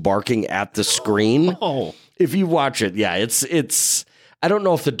dogs barking at the screen. Oh. If you watch it, yeah, it's. I don't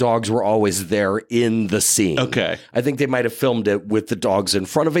know if the dogs were always there in the scene. Okay. I think they might have filmed it with the dogs in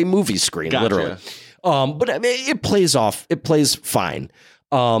front of a movie screen, gotcha. Literally. But I mean, it plays off. It plays fine.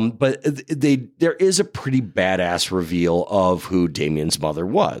 But there is a pretty badass reveal of who Damien's mother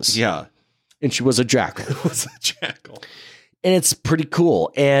was. Yeah. And she was a jackal. It was a jackal. And it's pretty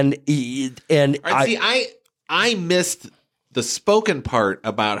cool. And I missed the spoken part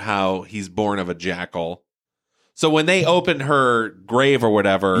about how he's born of a jackal. So when they open her grave or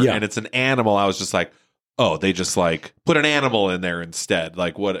whatever, and it's an animal, I was just like, oh, they just like put an animal in there instead,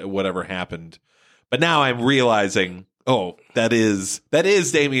 like whatever happened. But now I'm realizing, oh, that is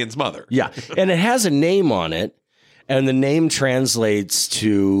Damien's mother. Yeah, and it has a name on it, and the name translates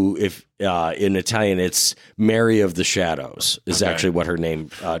to, if in Italian, it's Mary of the Shadows is actually what her name.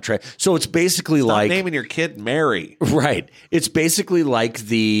 So it's basically Stop like naming your kid Mary, right? It's basically like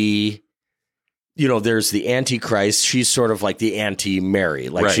the. There's the Antichrist. She's sort of like the anti-Mary.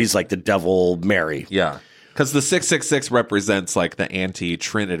 Like she's like the devil Mary. Yeah. Because the 666 represents like the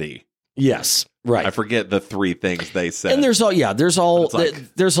anti-Trinity. Yes. Right. I forget the three things they said. And there's a lot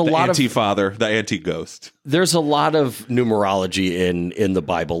of anti-father, the anti-ghost. There's a lot of numerology in the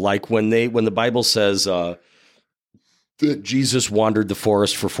Bible. Like when the Bible says that Jesus wandered the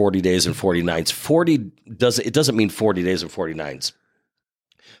forest for 40 days and 40 nights. It doesn't mean 40 days and 40 nights.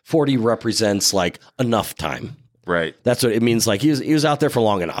 40 represents like enough time. Right. That's what it means. Like he was out there for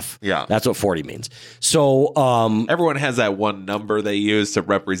long enough. Yeah. That's what 40 means. So everyone has that one number they use to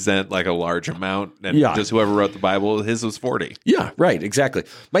represent like a large amount. And Yeah. just whoever wrote the Bible, his was 40. yeah, right, exactly.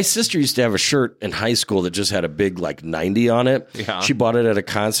 My sister used to have a shirt in high school that just had a big like 90 on it. Yeah. She bought it at a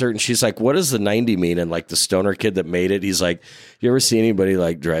concert and she's like, what does the 90 mean? And like the stoner kid that made it, he's like, you ever see anybody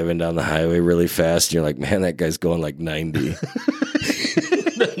like driving down the highway really fast? And you're like, man, that guy's going like 90.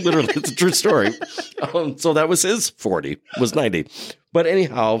 Literally, it's a true story. So that was his 40, was 90. But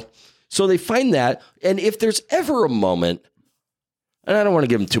anyhow, so they find that. And if there's ever a moment, and I don't want to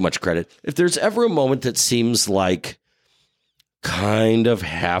give him too much credit, if there's ever a moment that seems like kind of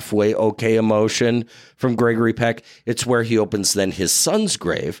halfway okay emotion from Gregory Peck, it's where he opens then his son's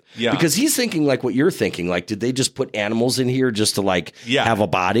grave. Yeah. Because he's thinking like what you're thinking, like, did they just put animals in here just to like have a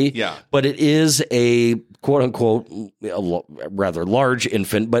body? Yeah. But it is a quote unquote rather large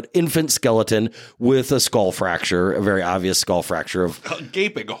infant skeleton with a skull fracture, a very obvious skull fracture of A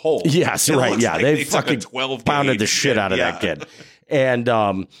gaping hole. Yes, It right. looks Yeah. like They took a fucking 12 pounded gauge the shit out of Yeah. that kid.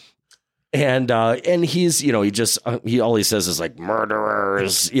 And he's, he all he says is like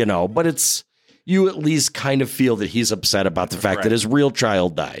murderers, but it's, you at least kind of feel that he's upset about the fact that his real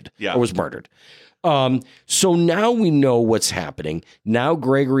child died or was murdered. So now we know what's happening. Now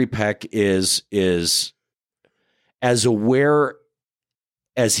Gregory Peck is as aware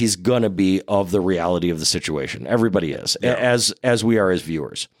as he's going to be of the reality of the situation. Everybody is, as we are as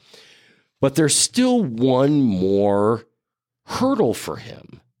viewers. But there's still one more hurdle for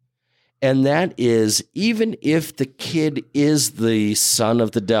him. And that is, even if the kid is the son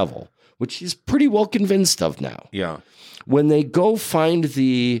of the devil, which he's pretty well convinced of now. Yeah. When they go find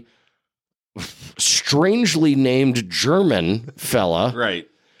the strangely named German fella. Right.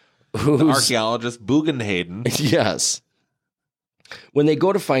 Who's, the archaeologist Bugenhagen. Yes. When they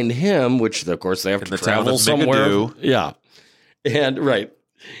go to find him, which of course they have to travel somewhere. Megiddo. Yeah. And right.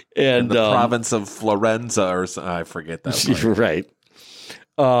 And in the province of Florenza, or I forget that. Right.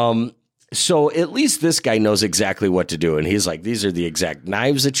 So at least this guy knows exactly what to do. And he's like, these are the exact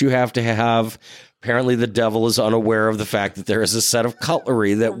knives that you have to have. Apparently the devil is unaware of the fact that there is a set of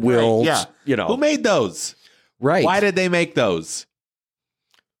cutlery that will, Who made those? Right. Why did they make those?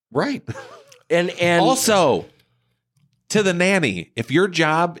 Right. And also to the nanny, if your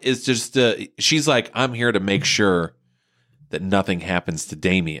job is just she's like, I'm here to make sure that nothing happens to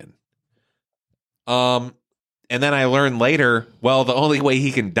Damien. And then I learned later, well, the only way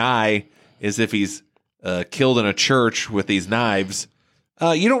he can die is if he's killed in a church with these knives.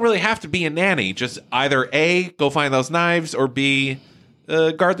 You don't really have to be a nanny. Just either A, go find those knives, or B,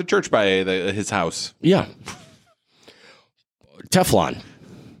 guard the church by his house. Yeah. Teflon.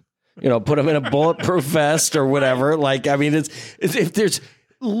 Put him in a bulletproof vest or whatever. Like, I mean, it's if there's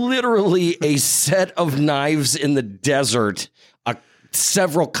literally a set of knives in the desert,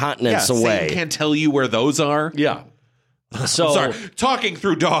 several continents away. Satan can't tell you where those are. Yeah. So sorry, talking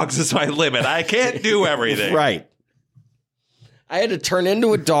through dogs is my limit. I can't do everything. Right. I had to turn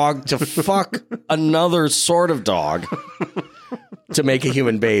into a dog to fuck another sort of dog to make a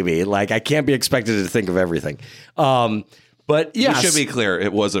human baby. Like, I can't be expected to think of everything. But yes. You should be clear.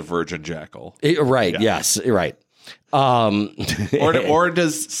 It was a virgin jackal. Right. Yeah. Yes. Right. Or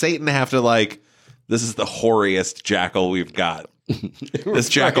does Satan have to this is the hoariest jackal we've got. This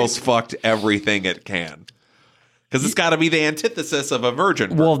jackal's fucked everything it can. Because it's got to be the antithesis of a virgin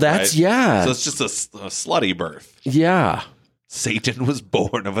birth. Well, that's, right? So it's just a slutty birth. Yeah. Satan was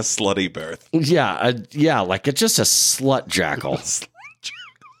born of a slutty birth. Yeah. Like it's just a slut jackal.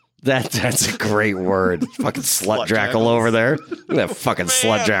 That's a great word. Fucking slut jackal over there. That fucking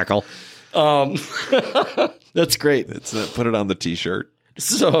slut jackal. That's great. Put it on the t-shirt.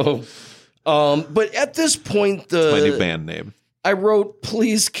 So, but at this point, It's my new band name. I wrote,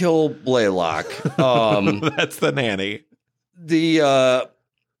 please kill Blaylock. That's the nanny. The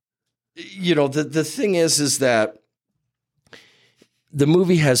thing is that the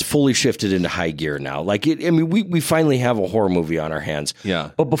movie has fully shifted into high gear now. Like we finally have a horror movie on our hands.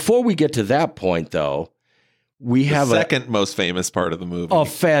 Yeah. But before we get to that point, though, we have the second most famous part of the movie. A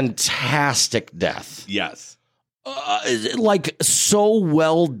fantastic death. Yes. So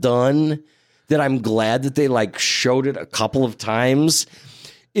well done that I'm glad that they showed it a couple of times.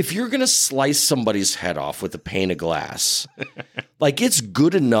 If you're going to slice somebody's head off with a pane of glass, it's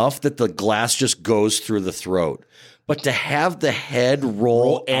good enough that the glass just goes through the throat. But to have the head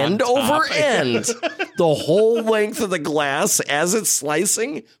roll end over end, the whole length of the glass as it's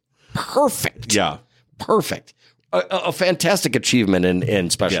slicing, perfect. Yeah. Perfect. A fantastic achievement in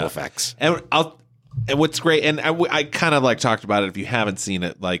special effects. And what's great, and I kind of talked about it if you haven't seen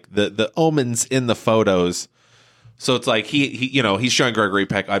it, the omens in the photos So it's like he's showing Gregory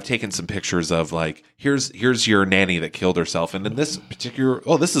Peck, I've taken some pictures of like, here's your nanny that killed herself. And in this particular,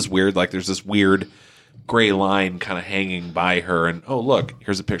 this is weird. Like there's this weird gray line kind of hanging by her. And look,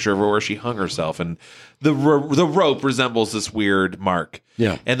 here's a picture of her where she hung herself. And the rope resembles this weird mark.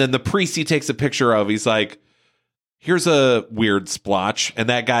 Yeah. And then the priest he takes a picture of, he's like, here's a weird splotch. And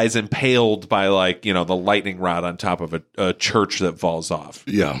that guy's impaled by like, the lightning rod on top of a church that falls off.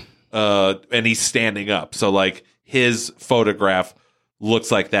 Yeah. And he's standing up. So like his photograph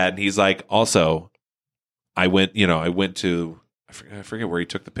looks like that. And he's like, also, I went to, I forget where he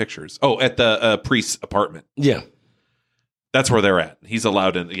took the pictures. At the priest's apartment. Yeah. That's where they're at. He's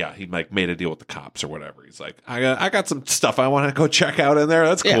allowed in. Yeah, he like made a deal with the cops or whatever. He's like, I got some stuff I want to go check out in there.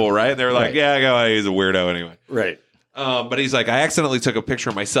 That's cool, right? And they're like, yeah, go. He's a weirdo anyway. Right. But he's like, I accidentally took a picture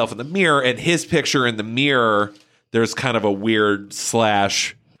of myself in the mirror, and his picture in the mirror, there's kind of a weird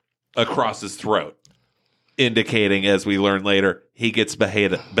slash across his throat, indicating, as we learn later, he gets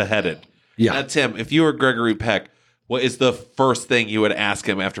beheaded. Yeah. Now, Tim, if you were Gregory Peck, what is the first thing you would ask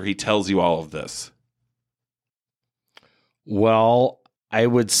him after he tells you all of this? Well, I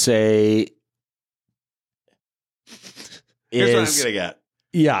would say Here's what I'm going to get.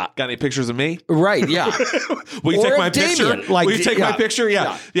 Yeah. Got any pictures of me? Right, yeah. Will you Or take my of picture? Damien, like, Will you take my yeah. picture? Yeah.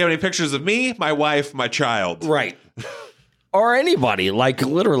 Yeah. Do you have any pictures of me, my wife, my child? Right. Or anybody, like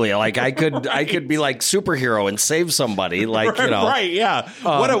literally, like I could be like superhero and save somebody, like Right, yeah.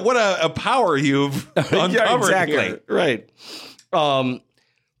 What a power you've uncovered yeah, exactly. here. Right.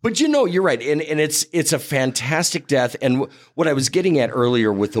 But you're right, and it's a fantastic death. And what I was getting at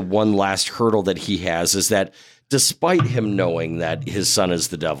earlier with the one last hurdle that he has is that despite him knowing that his son is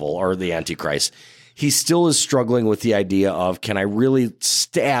the devil or the Antichrist, he still is struggling with the idea of, can I really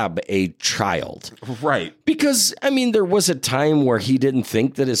stab a child? Right. Because, I mean, there was a time where he didn't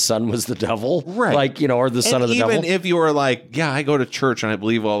think that his son was the devil. Right. Like, or the son of the devil. Even if you were like, yeah, I go to church and I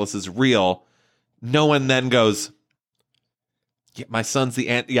believe all this is real, no one then goes, yeah, my son's the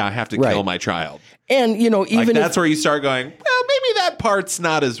I have to kill my child. And, even like, that's where you start going, well, maybe that part's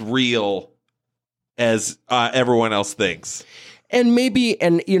not as real as everyone else thinks. And maybe,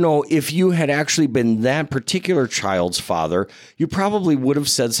 if you had actually been that particular child's father, you probably would have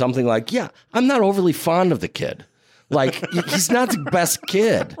said something like, yeah, I'm not overly fond of the kid. Like, he's not the best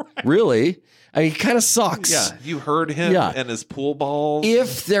kid, really. I mean, he kind of sucks. Yeah, you heard him and his pool balls.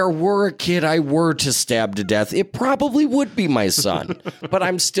 If there were a kid I were to stab to death, it probably would be my son. But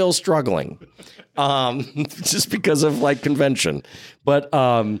I'm still struggling, just because of like convention. But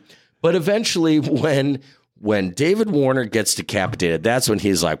eventually, when David Warner gets decapitated, that's when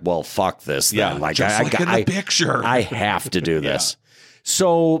he's like, well, fuck this then. Yeah, like, just like in the picture. I have to do this.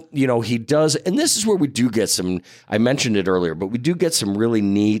 So, he does, and this is where we do get some, I mentioned it earlier, but we do get some really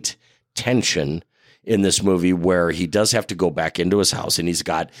neat tension in this movie where he does have to go back into his house, and he's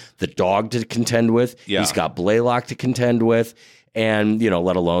got the dog to contend with. Yeah. He's got Blaylock to contend with. And,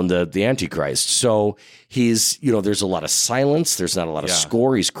 let alone the Antichrist. So he's, there's a lot of silence. There's not a lot of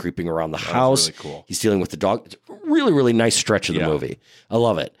score. He's creeping around the house. Really cool. He's dealing with the dog. It's a really, really nice stretch of the movie. I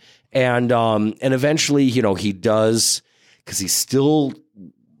love it. And eventually, he does, because he's still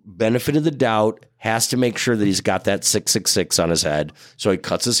benefit of the doubt, has to make sure that he's got that 666 on his head. So he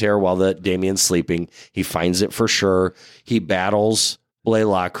cuts his hair while Damien's sleeping. He finds it for sure. He battles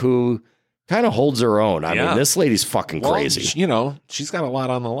Blaylock, who kind of holds her own. I mean, this lady's fucking crazy. She's got a lot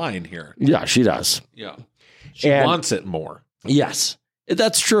on the line here. Yeah, she does. Yeah. She wants it more. Yes,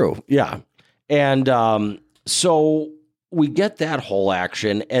 that's true. Yeah. And so we get that whole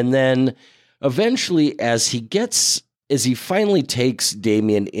action. And then eventually, as he finally takes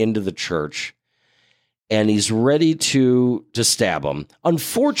Damien into the church and he's ready to stab him.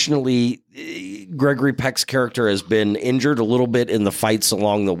 Unfortunately, Gregory Peck's character has been injured a little bit in the fights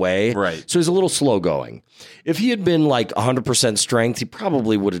along the way. Right. So he's a little slow going. If he had been like 100% strength, he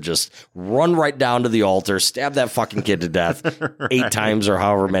probably would have just run right down to the altar, stabbed that fucking kid to death 8 times or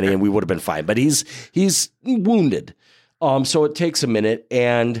however many, and we would have been fine. But he's wounded. So it takes a minute.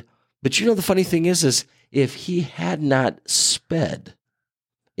 But the funny thing is if he had not sped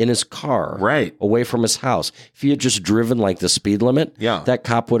in his car away from his house, if he had just driven like the speed limit, that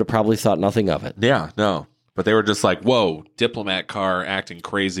cop would have probably thought nothing of it. Yeah, no. But they were just like, whoa, diplomat car acting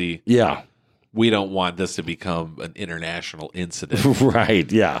crazy. Yeah. We don't want this to become an international incident.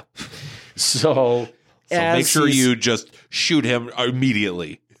 Right, yeah. So make sure you just shoot him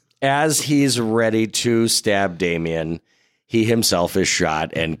immediately. As he's ready to stab Damien, he himself is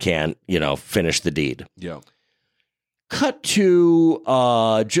shot and can't, finish the deed. Yeah. Cut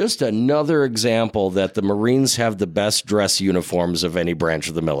to just another example that the Marines have the best dress uniforms of any branch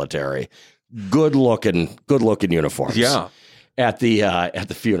of the military. good looking uniforms. Yeah. At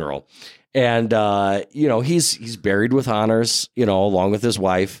the funeral. And he's buried with honors, along with his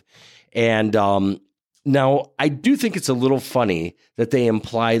wife. And now I do think it's a little funny that they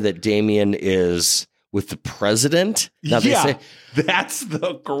imply that Damien is with the president. Now they say, that's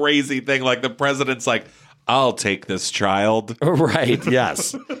the crazy thing. Like the president's like, I'll take this child. Right.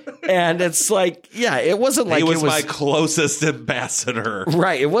 Yes. And it's like, it wasn't like he was my closest ambassador.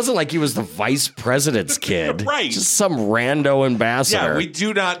 Right. It wasn't like he was the vice president's kid. Right. Just some rando ambassador. Yeah, we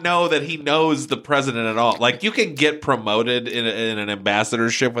do not know that he knows the president at all. Like you can get promoted in an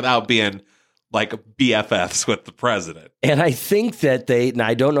ambassadorship without being like BFFs with the president. And I think that and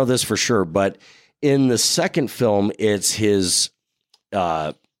I don't know this for sure, but in the second film, it's his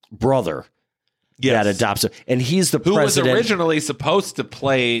brother. Yes. That adopts him. And he's the who president. Was originally supposed to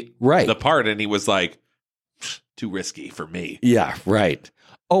play the part, and he was like, too risky for me. Yeah, right.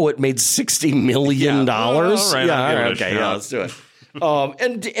 Oh, it made $60 million? Right, okay, let's do it.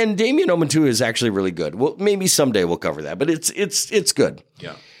 And Damien Omen 2 is actually really good. Well, maybe someday we'll cover that, but it's good.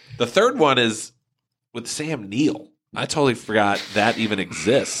 Yeah. The third one is with Sam Neill. I totally forgot that even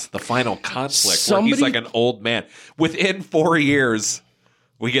exists. The final conflict where he's like an old man. Within 4 years,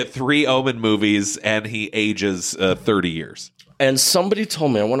 we get 3 Omen movies, and he ages 30 years. And somebody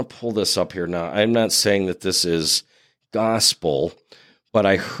told me, I want to pull this up here now. I'm not saying that this is gospel, but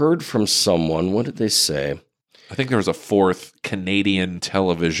I heard from someone. What did they say? I think there was a 4th Canadian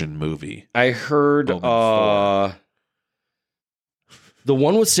television movie. I heard the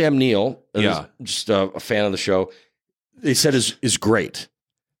one with Sam Neill. Just a fan of the show. They said is great.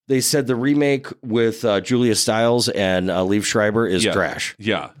 They said the remake with Julia Stiles and Liev Schreiber is trash.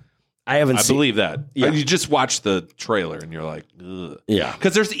 Yeah. I believe that. Yeah. You just watch the trailer and you're like, ugh. Yeah.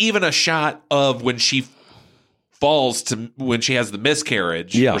 Because there's even a shot of when she when she has the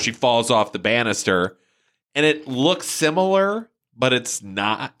miscarriage, where she falls off the banister, and it looks similar, but it's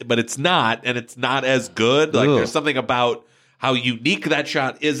not, and it's not as good. Like there's something about how unique that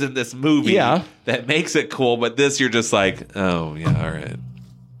shot is in this movie that makes it cool, but this you're just like, oh yeah, all right.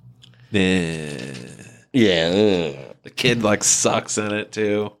 Yeah. The kid like sucks in it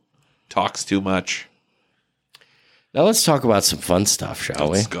too. Talks too much. Now let's talk about some fun stuff, shall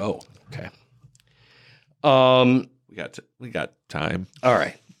we? Let's go. Okay. We got time. All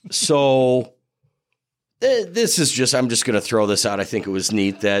right. So this is just, I'm just going to throw this out. I think it was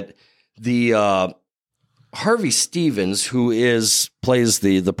neat that the Harvey Stevens, who plays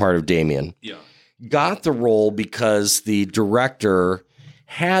the part of Damien, got the role because the director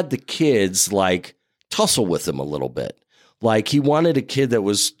had the kids like tussle with him a little bit. Like he wanted a kid that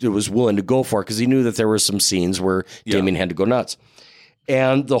was willing to go for it because he knew that there were some scenes where Damien had to go nuts.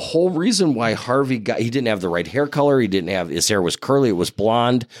 And the whole reason why Harvey he didn't have the right hair color. His hair was curly. It was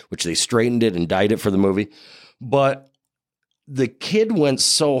blonde, which they straightened it and dyed it for the movie. But the kid went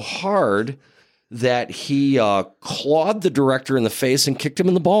so hard that he clawed the director in the face and kicked him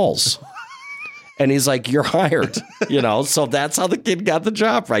in the balls. And he's like, you're hired, So that's how the kid got the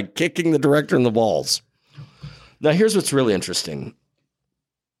job, right? Kicking the director in the balls. Now, here's what's really interesting.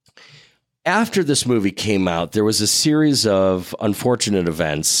 After this movie came out, there was a series of unfortunate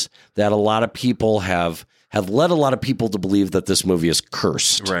events that a lot of people have led a lot of people to believe that this movie is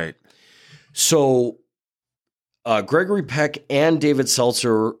cursed. Right. So Gregory Peck and David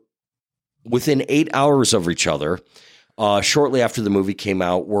Seltzer, within 8 hours of each other, shortly after the movie came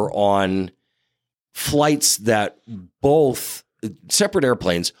out, were on flights that both separate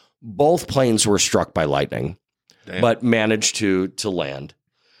airplanes, both planes were struck by lightning, but managed to land.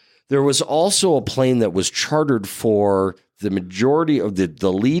 There was also a plane that was chartered for the majority of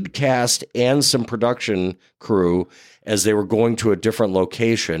the lead cast and some production crew as they were going to a different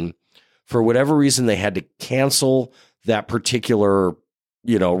location. For whatever reason, they had to cancel that particular,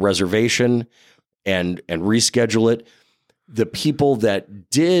 reservation and reschedule it. The people that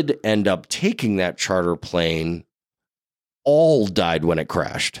did end up taking that charter plane all died when it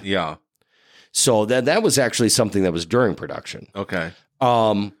crashed. Yeah. So that was actually something that was during production. Okay.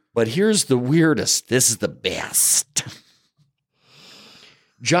 But here's the weirdest. This is the best.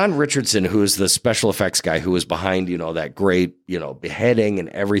 John Richardson, who is the special effects guy who was behind, that great, beheading and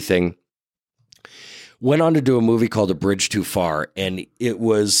everything, went on to do a movie called A Bridge Too Far. And it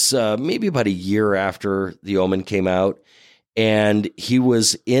was maybe about a year after The Omen came out. And he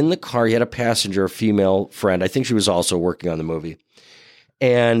was in the car. He had a passenger, a female friend. I think she was also working on the movie.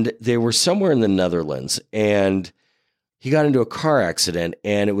 And they were somewhere in the Netherlands. And he got into a car accident.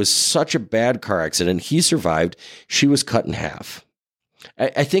 And it was such a bad car accident. He survived. She was cut in half.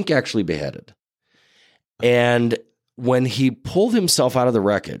 I think actually beheaded. And when he pulled himself out of the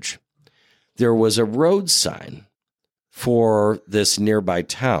wreckage, there was a road sign for this nearby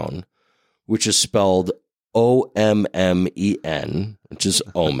town, which is spelled Omen, which is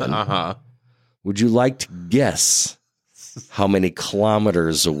Omen. Uh-huh. Would you like to guess how many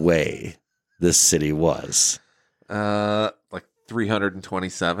kilometers away this city was? Like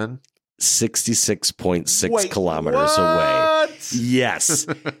 327. 66.6 kilometers away. Yes.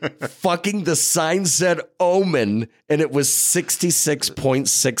 Fucking the sign said Omen, and it was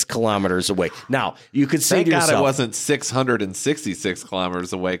 66.6 kilometers away. Now, you could say Thank to God yourself, it wasn't 666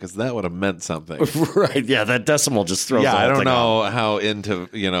 kilometers away, because that would have meant something. right, yeah, that decimal just throws the Yeah, whole I don't thing know off. how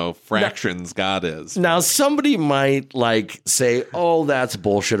into fractions God is. Now, somebody might like say, oh, that's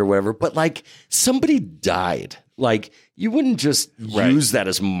bullshit or whatever, but like somebody died. Like, you wouldn't just use that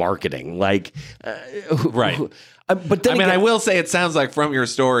as marketing. Like, Right. But then I mean, again, I will say it sounds like from your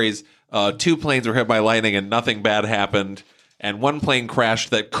stories, 2 planes were hit by lightning and nothing bad happened. And 1 plane crashed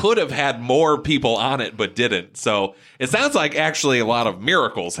that could have had more people on it, but didn't. So it sounds like actually a lot of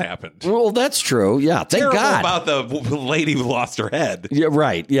miracles happened. well, that's true. Yeah, thank Terrible God. about the lady who lost her head. Yeah,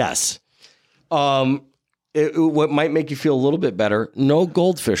 right. Yes. What might make you feel a little bit better, no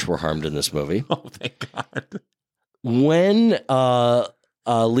goldfish were harmed in this movie. Oh, thank God. When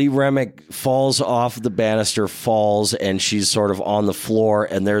Lee Remick falls off the banister, falls, and she's sort of on the floor,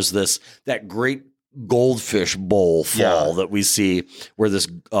 and there's that great goldfish bowl fall that we see where this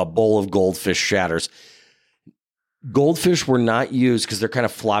bowl of goldfish shatters. Goldfish were not used because they're kind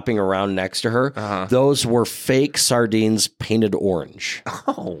of flopping around next to her. Uh-huh. Those were fake sardines painted orange.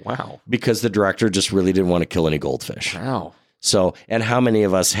 Oh, wow. Because the director just really didn't want to kill any goldfish. Wow. So, and how many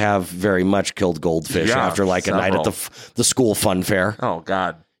of us have very much killed goldfish after like a night at the school fun fair? Oh,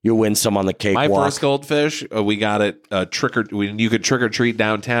 God. You win some on the cakewalk. My first goldfish, we got it you could trick or treat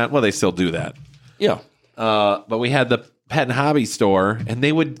downtown. Well, they still do that. Yeah. But we had the pet and hobby store, and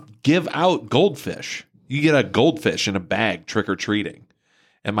they would give out goldfish. You get a goldfish in a bag trick or treating.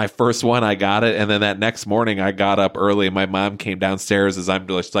 And my first one, I got it. And then that next morning, I got up early, and my mom came downstairs as I'm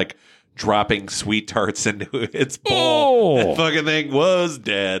just like dropping sweet tarts into its bowl. That fucking thing was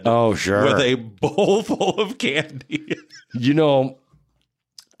dead. Oh, sure. With a bowl full of candy. You know,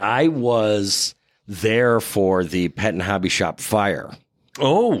 I was there for the Pet and Hobby Shop fire.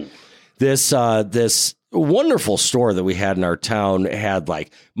 Oh. This wonderful store that we had in our town had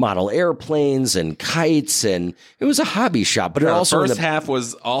like model airplanes and kites, and it was a hobby shop. But it also the first half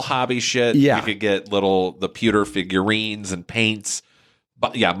was all hobby shit. Yeah. You could get the pewter figurines and paints.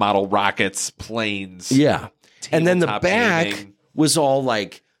 But yeah, model rockets, planes. Yeah. And then the tabletop back gaming. was all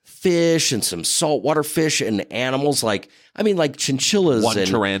like fish and some saltwater fish and animals like chinchillas. One and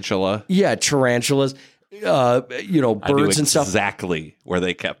tarantula. Yeah, tarantulas. Birds I knew and stuff. exactly where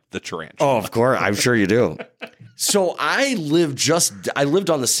they kept the tarantula. Oh, of course. I'm sure you do. So I lived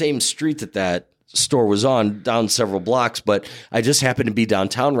on the same street that store was on, down several blocks, but I just happened to be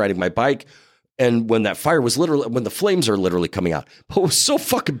downtown riding my bike. And when that fire was when the flames are literally coming out, but what was so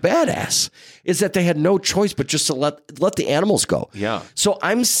fucking badass is that they had no choice but just to let the animals go. Yeah. So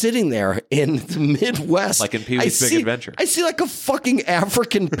I'm sitting there in the Midwest, Like in Pee-wee's Big Adventure. I see like a fucking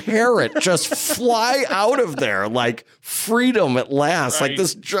African parrot just fly out of there, like freedom at last, like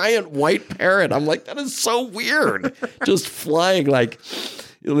this giant white parrot. I'm like, that is so weird, just flying like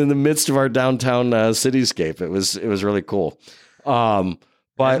in the midst of our downtown cityscape. It was really cool.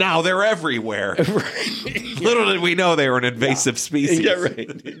 But now they're everywhere. Little did we know they were an invasive species. Yeah, right.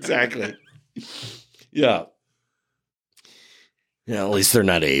 Exactly. Yeah. Yeah, at least they're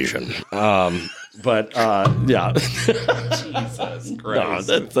not Asian. But yeah. Jesus Christ.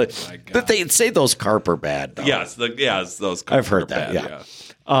 No, that they say those carp are bad, though. Yes, those. I've heard that. Bad, yeah.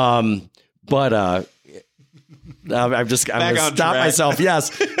 But I'm going to stop myself.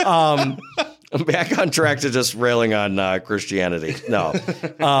 Yes. I'm back on track to just railing on Christianity. No.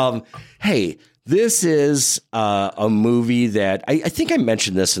 Hey, this is a movie that I think I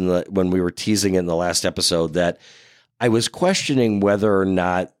mentioned this when we were teasing it in the last episode, that I was questioning whether or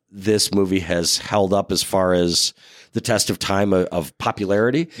not this movie has held up as far as the test of time of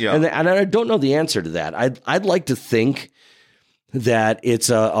popularity. Yeah. And I don't know the answer to that. I'd like to think that it's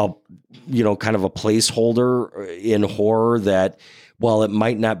a kind of a placeholder in horror that, while it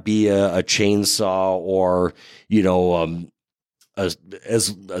might not be a chainsaw or, as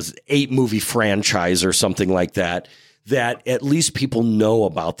 8 movie franchise or something like that, that at least people know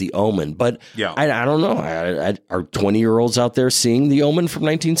about The Omen. But yeah. I don't know. Are 20-year-olds out there seeing The Omen from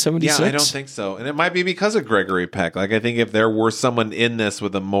 1976? Yeah, I don't think so. And it might be because of Gregory Peck. Like, I think if there were someone in this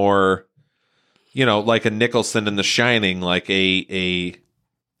with a more, like a Nicholson in The Shining, like that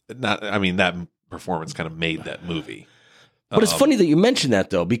performance kind of made that movie. But it's funny that you mentioned that,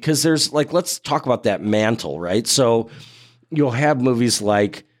 though, because there's like, let's talk about that mantle, right? So you'll have movies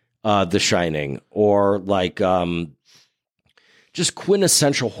like The Shining or like just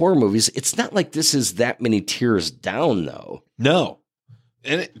quintessential horror movies. It's not like this is that many tiers down, though. No.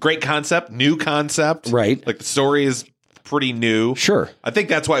 And great concept, new concept. Right. Like the story is pretty new. Sure. I think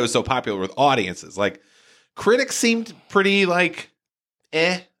that's why it was so popular with audiences. Like critics seemed pretty like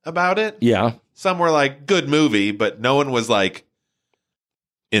about it. Yeah. Some were like, good movie, but no one was like,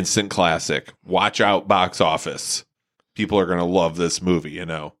 instant classic. Watch out, box office. People are going to love this movie, you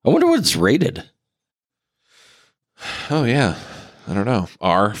know? I wonder what it's rated. Oh, yeah. I don't know.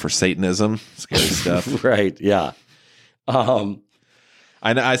 R for Satanism. Scary stuff. Right. Yeah.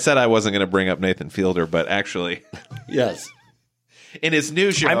 I said I wasn't going to bring up Nathan Fielder, but actually, yes. In his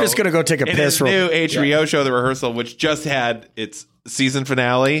new show. I'm just going to go take a piss. In his new HBO show, The Rehearsal, which just had its season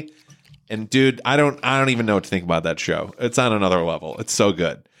finale. And dude, I don't even know what to think about that show. It's on another level. It's so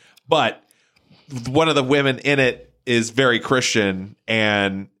good. But one of the women in it is very Christian,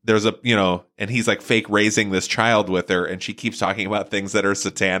 and there's and he's like fake raising this child with her, and she keeps talking about things that are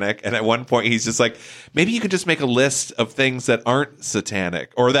satanic. And at one point he's just like, maybe you could just make a list of things that aren't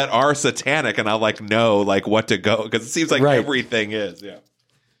satanic or that are satanic, and I'll like know like what to go, because it seems like everything is. Yeah.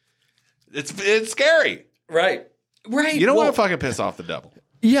 It's scary. Right. You don't want to fucking piss off the devil.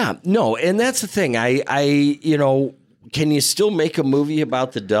 Yeah, no, and that's the thing. Can you still make a movie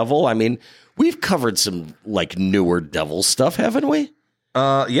about the devil? I mean, we've covered some like newer devil stuff, haven't we?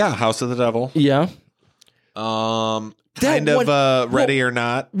 Yeah, House of the Devil. Yeah. Ready or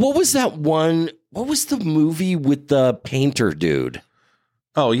Not. What was that one? What was the movie with the painter dude?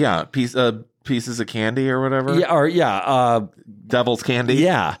 Oh yeah, Pieces of Candy or whatever. Yeah, Devil's Candy.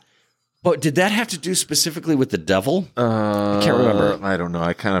 Yeah. But did that have to do specifically with the devil? I can't remember. I don't know.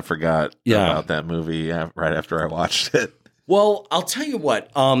 I kind of forgot about that movie right after I watched it. Well, I'll tell you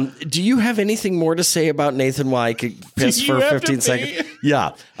what. Do you have anything more to say about Nathan while I could piss for 15 seconds?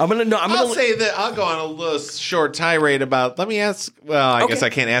 Yeah. I'll say that I'll go on a little short tirade about, let me ask, I guess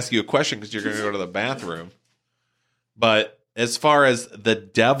I can't ask you a question because you're going to go to the bathroom. But as far as the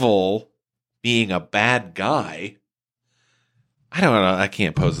devil being a bad guy, I don't know. I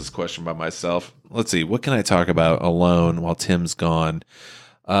can't pose this question by myself. Let's see. What can I talk about alone while Tim's gone?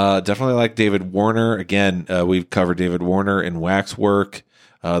 Definitely like David Warner. Again, we've covered David Warner in Waxwork.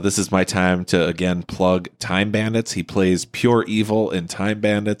 This is my time to, again, plug Time Bandits. He plays pure evil in Time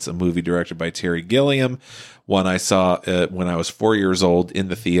Bandits, a movie directed by Terry Gilliam. One I saw when I was 4 years old in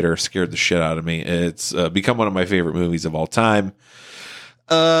the theater. Scared the shit out of me. It's become one of my favorite movies of all time.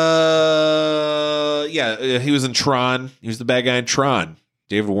 He was in Tron. He was the bad guy in Tron.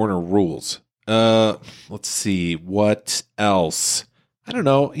 David Warner rules. Let's see. What else? I don't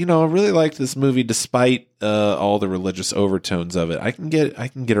know. I really liked this movie despite all the religious overtones of it. I can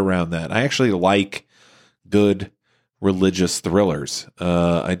get around that. I actually like good religious thrillers.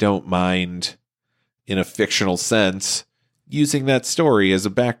 I don't mind, in a fictional sense, using that story as a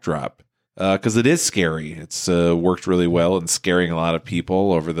backdrop. Because it is scary. It's worked really well in scaring a lot of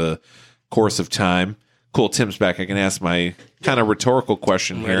people over the course of time. Cool, Tim's back. I can ask my kind of rhetorical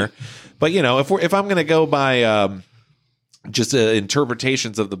question here. But, if I'm going to go by just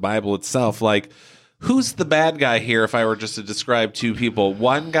interpretations of the Bible itself, like, who's the bad guy here if I were just to describe two people?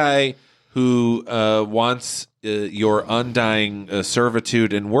 One guy who wants your undying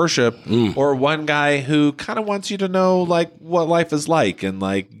servitude and worship, or one guy who kind of wants you to know like what life is like and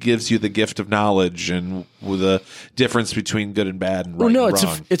like gives you the gift of knowledge and the difference between good and bad and right and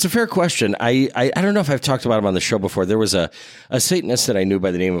wrong. It's a fair question. I don't know if I've talked about him on the show before. There was a Satanist that I knew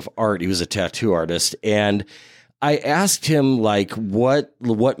by the name of Art. He was a tattoo artist, and I asked him like what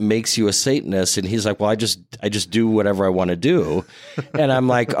makes you a Satanist, and he's like, well, I just do whatever I want to do. And I'm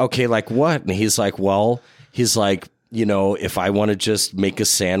like, okay, like what? And he's like, if I want to just make a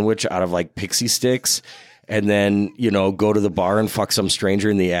sandwich out of like pixie sticks and then, go to the bar and fuck some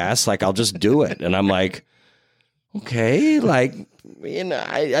stranger in the ass, like I'll just do it. And I'm like, okay, like,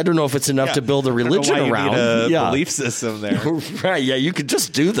 I don't know if it's enough to build a religion around. Need a belief system there. Right. Yeah. You could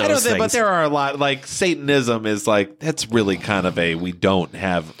just do those things. But there are a lot, like Satanism is like, that's really kind of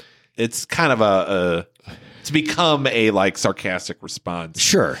it's kind of it's become a like sarcastic response.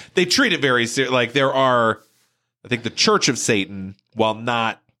 Sure. They treat it very seriously. Like there are, I think the Church of Satan, while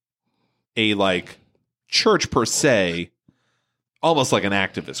not a like church per se, almost like an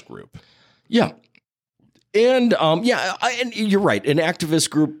activist group. Yeah. And and you're right, an activist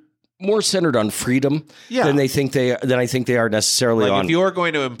group more centered on freedom than I think they are necessarily like on. If you're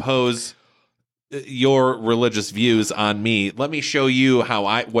going to impose your religious views on me, let me show you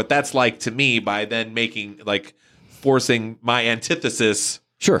what that's like to me by then making like forcing my antithesis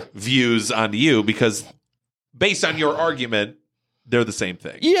Sure. views onto you because based on your argument, they're the same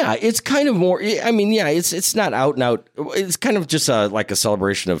thing. Yeah, it's kind of more. I mean, yeah, it's not out and out. It's kind of just like a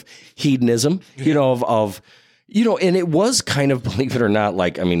celebration of hedonism, of and it was kind of, believe it or not,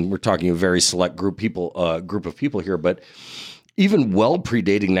 like, I mean, we're talking a very select group of people here, but even well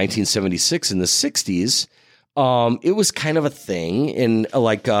predating 1976 in the 60s, it was kind of a thing. In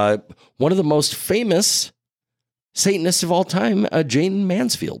one of the most famous Satanists of all time, Jane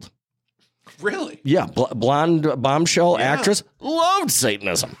Mansfield. Really? Yeah, blonde bombshell actress, loved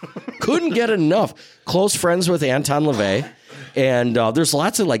Satanism, couldn't get enough. Close friends with Anton LaVey, and there's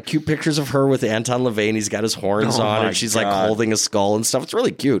lots of like cute pictures of her with Anton LaVey, and he's got his horns on, and she's like holding a skull and stuff. It's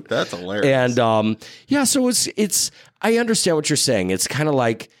really cute. That's hilarious. And so it's. I understand what you're saying. It's kind of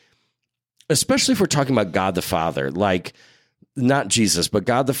like, especially if we're talking about God the Father, like not Jesus, but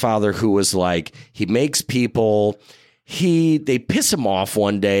God the Father, who was like, he makes people. They piss him off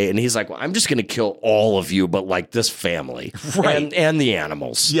one day, and he's like, well, I'm just going to kill all of you, but like this family and the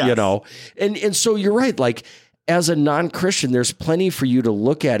animals, And so you're right. Like, as a non-Christian, there's plenty for you to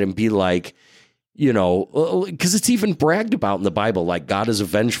look at and be like, because it's even bragged about in the Bible, like God is a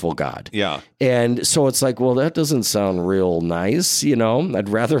vengeful God. Yeah. And so it's like, well, that doesn't sound real nice. I'd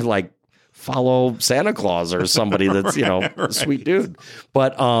rather like follow Santa Claus or somebody that's, a sweet dude.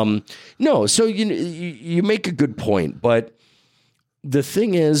 But no, so you make a good point. But the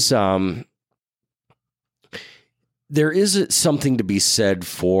thing is, there is something to be said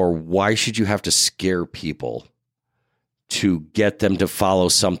for why should you have to scare people to get them to follow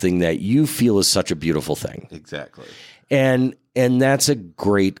something that you feel is such a beautiful thing? Exactly. And that's a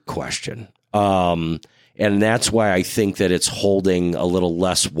great question. And that's why I think that it's holding a little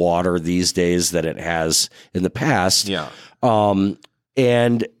less water these days than it has in the past. Yeah.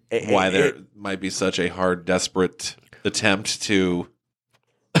 And why there might be such a hard, desperate attempt to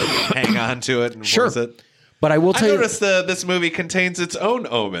hang on to it and force it. But I will tell you, noticed this movie contains its own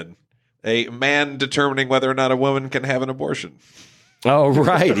omen, a man determining whether or not a woman can have an abortion. Oh,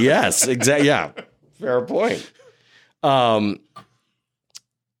 right. Yes, exactly. Yeah. Fair point. And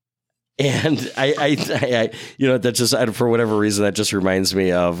I that just, for whatever reason, that just reminds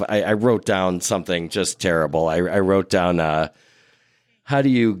me of, I wrote down something just terrible. I wrote down, how do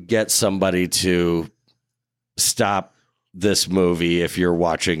you get somebody to stop this movie if you're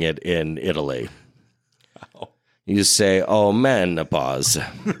watching it in Italy? Oh. You just say, Omen, pause.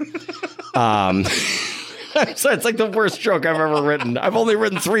 It's like the worst joke I've ever written. I've only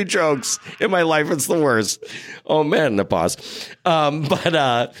written 3 jokes in my life. It's the worst. Omen, pause.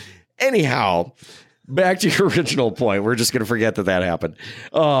 Anyhow, back to your original point. We're just going to forget that happened.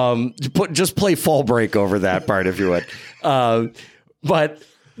 Just play Fall Break over that part, if you would. But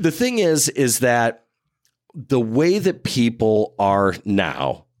the thing is that the way that people are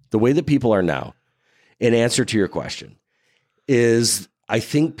now, in answer to your question, is I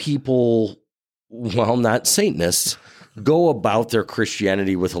think people, well, not Satanists, go about their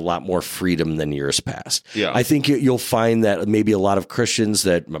Christianity with a lot more freedom than years past. Yeah. I think you'll find that maybe a lot of Christians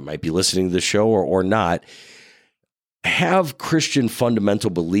that might be listening to the show or not have Christian fundamental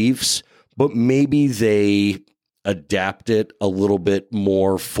beliefs, but maybe they adapt it a little bit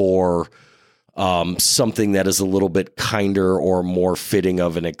more for something that is a little bit kinder or more fitting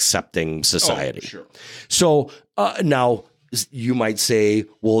of an accepting society. Oh, sure. So now you might say,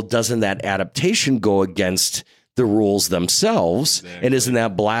 well, doesn't that adaptation go against the rules themselves? Exactly. And isn't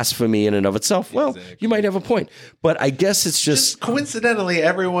that blasphemy in and of itself? Well, you might have a point, but I guess it's just coincidentally,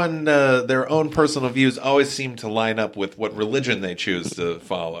 everyone, their own personal views always seem to line up with what religion they choose to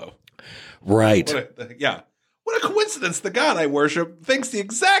follow. Right. What a coincidence. The God I worship thinks the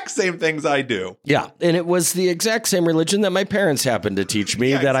exact same things I do. Yeah. And it was the exact same religion that my parents happened to teach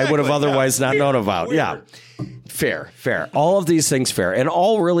me that I would have otherwise not known about. Weird. Yeah. Fair. All of these things fair, and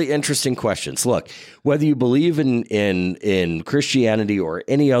all really interesting questions. Look, whether you believe in Christianity or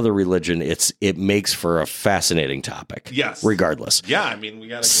any other religion, it makes for a fascinating topic. Yes. Regardless. Yeah, I mean, we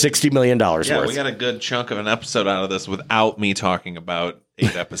got $60 million worth. Yeah, we got a good chunk of an episode out of this without me talking about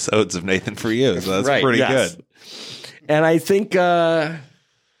 8 episodes of Nathan for You. So that's pretty good. And I think we're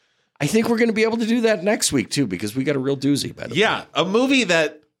going to be able to do that next week too, because we got a real doozy. By the way. A movie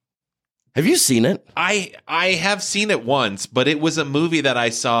that. Have you seen it? I have seen it once, but it was a movie that I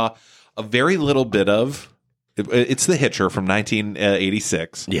saw a very little bit of. It's The Hitcher from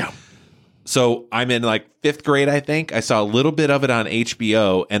 1986. Yeah. So I'm in like 5th grade, I think. I saw a little bit of it on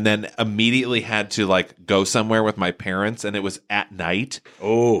HBO and then immediately had to like go somewhere with my parents, and it was at night.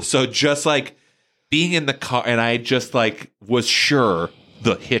 Oh. So just like being in the car, and I just like was sure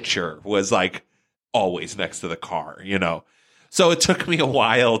The Hitcher was like always next to the car, you know? So it took me a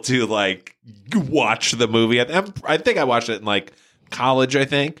while to like watch the movie. I think I watched it in like college, I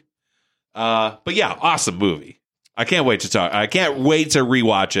think. But yeah, awesome movie. I can't wait to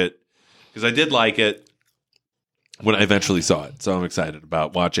rewatch it because I did like it when I eventually saw it. So I'm excited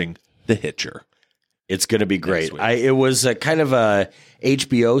about watching The Hitcher. It's going to be great. It was a kind of a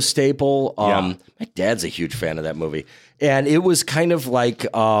HBO staple. My dad's a huge fan of that movie. And it was kind of like,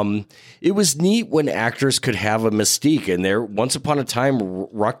 it was neat when actors could have a mystique. And there, once upon a time,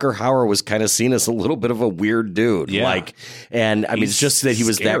 Rutger Hauer was kind of seen as a little bit of a weird dude. Yeah. It's just that he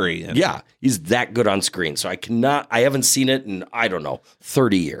was scary, he's that good on screen. So I haven't seen it in, I don't know,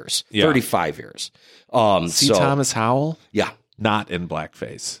 30 years, 35 years. Thomas Howell? Yeah. Not in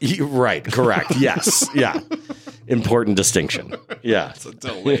blackface. Right. Correct. Yes. Yeah. Important distinction. Yeah. It's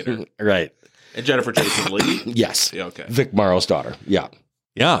until later. Right. And Jennifer Jason Leigh? Yes. Yeah, okay. Vic Morrow's daughter. Yeah.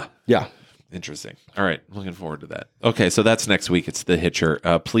 Yeah. Yeah. Interesting. All right. I'm looking forward to that. Okay. So that's next week. It's The Hitcher.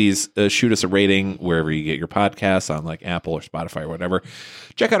 Please shoot us a rating wherever you get your podcasts on like Apple or Spotify or whatever.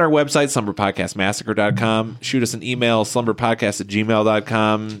 Check out our website, slumberpodcastmassacre.com. Shoot us an email,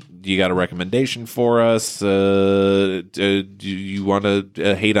 slumberpodcast@gmail.com. You got a recommendation for us? Do you want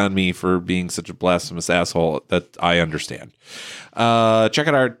to hate on me for being such a blasphemous asshole? That I understand. Check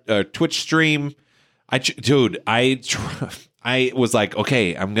out our Twitch stream. I was like,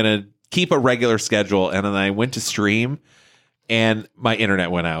 okay, I'm going to keep a regular schedule. And then I went to stream and my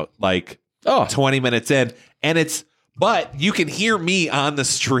internet went out like 20 minutes in. But you can hear me on the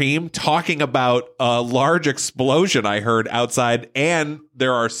stream talking about a large explosion I heard outside, and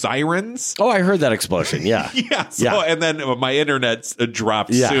there are sirens. Oh, I heard that explosion. Yeah. Yeah. And then my internet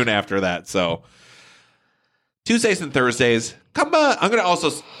dropped soon after that. So Tuesdays and Thursdays, come on. I'm going to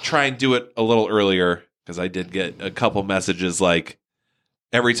also try and do it a little earlier because I did get a couple messages like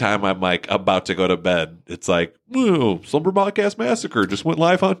every time I'm like about to go to bed, it's like, "Whoa, Slumber Podcast Massacre just went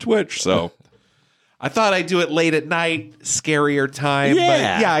live on Twitch." So I thought I'd do it late at night, scarier time. Yeah.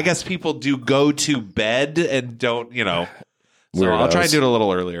 But yeah, I guess people do go to bed and don't, So Weirdos. I'll try and do it a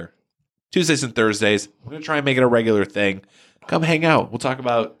little earlier. Tuesdays and Thursdays. I'm going to try and make it a regular thing. Come hang out. We'll talk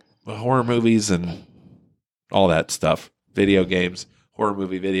about horror movies and all that stuff. Video games, horror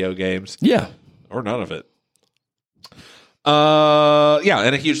movie video games. Yeah. Or none of it.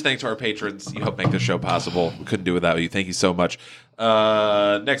 And a huge thanks to our patrons. You help make this show possible. We couldn't do it without you. Thank you so much.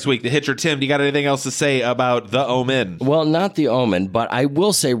 Next week, The Hitcher. Tim, do you got anything else to say about The Omen? Well, not The Omen, but I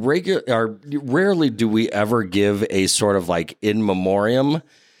will say rarely do we ever give a sort of like in memoriam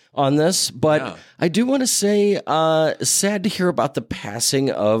on this. But I do want to say, sad to hear about the passing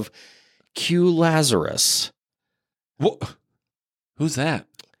of Q Lazarus. Who's that?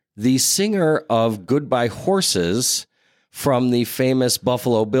 The singer of Goodbye Horses from the famous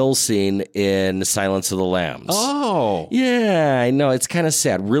Buffalo Bill scene in Silence of the Lambs. Oh. Yeah, I know. It's kind of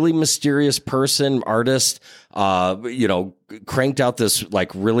sad. Really mysterious person, artist, cranked out this like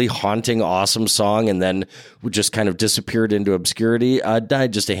really haunting, awesome song and then just kind of disappeared into obscurity.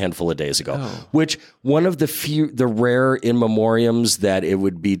 Died just a handful of days ago, which one of the rare in memoriams that it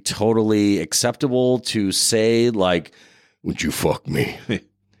would be totally acceptable to say, like, would you fuck me?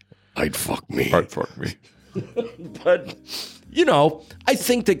 I'd fuck me. I'd fuck me. But, I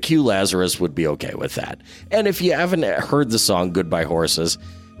think that Q Lazarus would be okay with that. And if you haven't heard the song Goodbye Horses,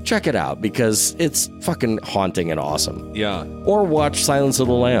 check it out because it's fucking haunting and awesome. Yeah. Or watch Silence of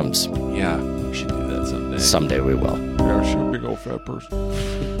the Lambs. Yeah, we should do that someday. Someday we will. Yeah, she's a big old fat person.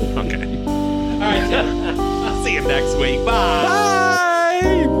 Okay. All right, Tim. I'll see you next week. Bye.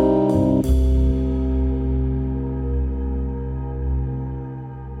 Bye!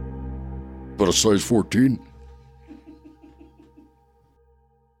 But a size 14?